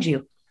they find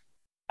you?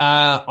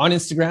 On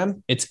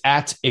Instagram, it's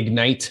at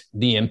Ignite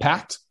the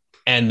Impact.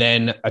 And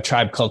then a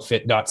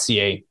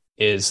tribecultfit.ca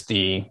is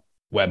the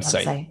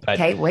website.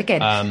 But, okay,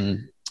 wicked.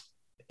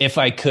 If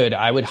I could,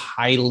 I would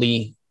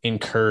highly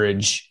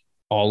encourage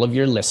all of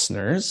your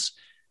listeners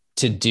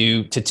to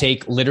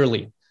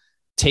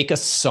take a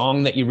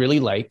song that you really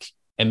like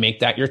and make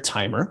that your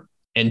timer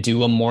and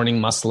do a morning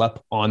muscle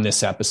up on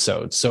this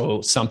episode.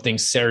 So something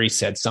Sari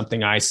said,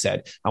 something I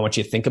said. I want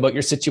you to think about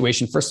your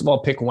situation. First of all,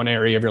 pick one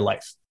area of your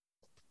life.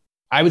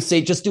 I would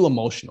say just do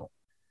emotional.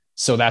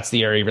 So that's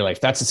the area of your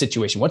life. That's the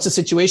situation. What's the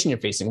situation you're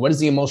facing? What is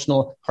the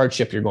emotional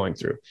hardship you're going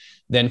through?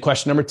 Then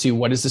question number 2,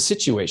 what is the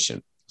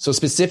situation? So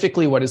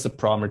specifically, what is the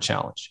problem or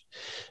challenge?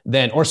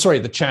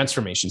 The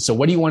transformation. So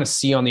what do you want to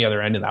see on the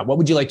other end of that? What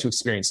would you like to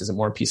experience? Is it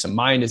more peace of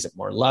mind? Is it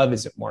more love?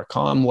 Is it more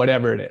calm?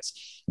 Whatever it is.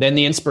 Then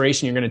the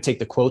inspiration, you're going to take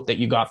the quote that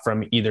you got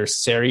from either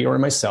Sari or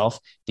myself,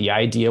 the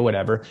idea,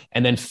 whatever,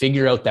 and then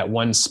figure out that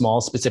one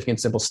small, specific, and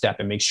simple step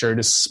and make sure it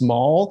is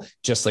small,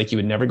 just like you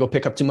would never go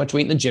pick up too much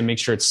weight in the gym. Make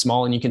sure it's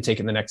small and you can take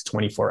it in the next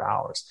 24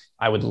 hours.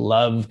 I would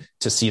love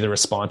to see the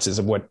responses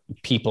of what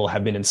people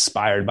have been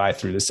inspired by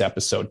through this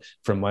episode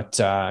from what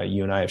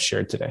you and I have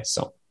shared today.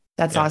 So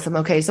that's awesome.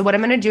 Okay. So what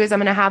I'm going to do is I'm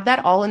going to have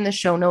that all in the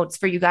show notes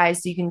for you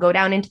guys. So you can go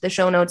down into the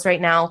show notes right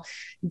now,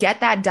 get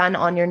that done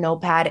on your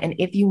notepad. And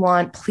if you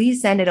want,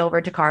 please send it over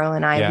to Carl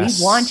and I. Yes,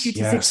 we want you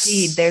to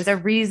succeed. There's a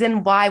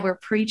reason why we're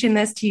preaching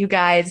this to you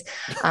guys.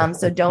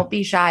 So don't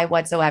be shy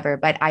whatsoever,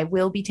 but I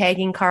will be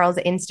tagging Carl's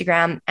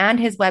Instagram and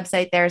his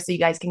website there. So you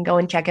guys can go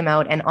and check him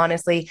out. And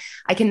honestly,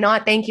 I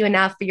cannot thank you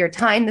enough for your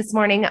time this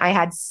morning. I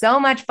had so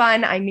much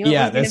fun. I knew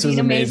it was going to be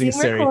amazing.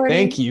 Sari.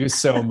 Thank you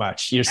so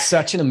much. You're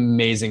such an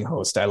amazing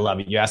host. I love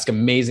it. You ask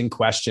amazing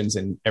questions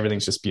and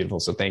everything's just beautiful.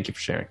 So thank you for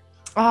sharing.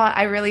 Oh,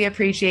 I really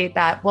appreciate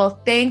that.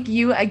 Well, thank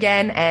you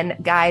again. And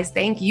guys,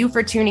 thank you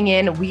for tuning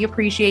in. We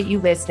appreciate you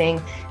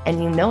listening.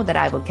 And you know that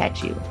I will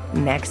catch you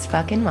next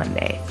fucking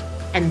Monday.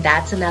 And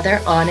that's another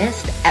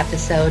honest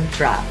episode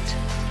dropped.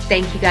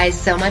 Thank you guys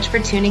so much for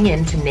tuning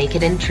in to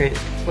Naked in Truth,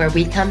 where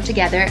we come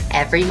together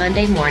every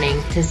Monday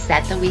morning to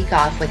set the week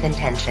off with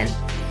intention.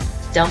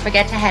 Don't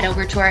forget to head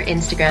over to our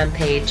Instagram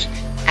page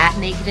at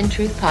Naked in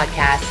Truth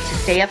Podcast to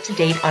stay up to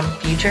date on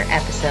future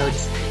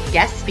episodes,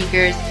 guest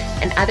speakers,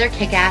 and other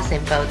kick-ass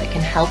info that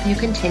can help you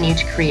continue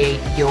to create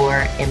your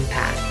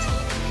impact.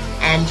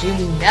 And you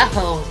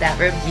know that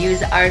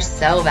reviews are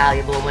so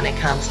valuable when it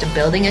comes to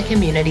building a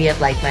community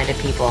of like-minded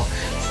people.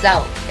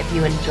 So if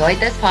you enjoyed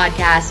this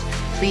podcast,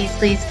 please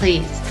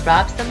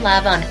drop some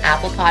love on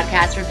Apple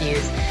Podcast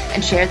reviews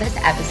and share this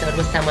episode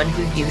with someone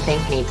who you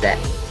think needs it.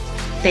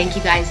 Thank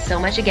you guys so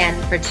much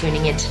again for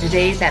tuning into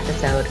today's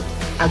episode.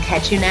 I'll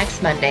catch you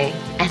next Monday.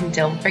 And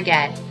don't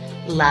forget,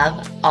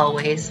 love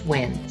always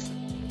wins.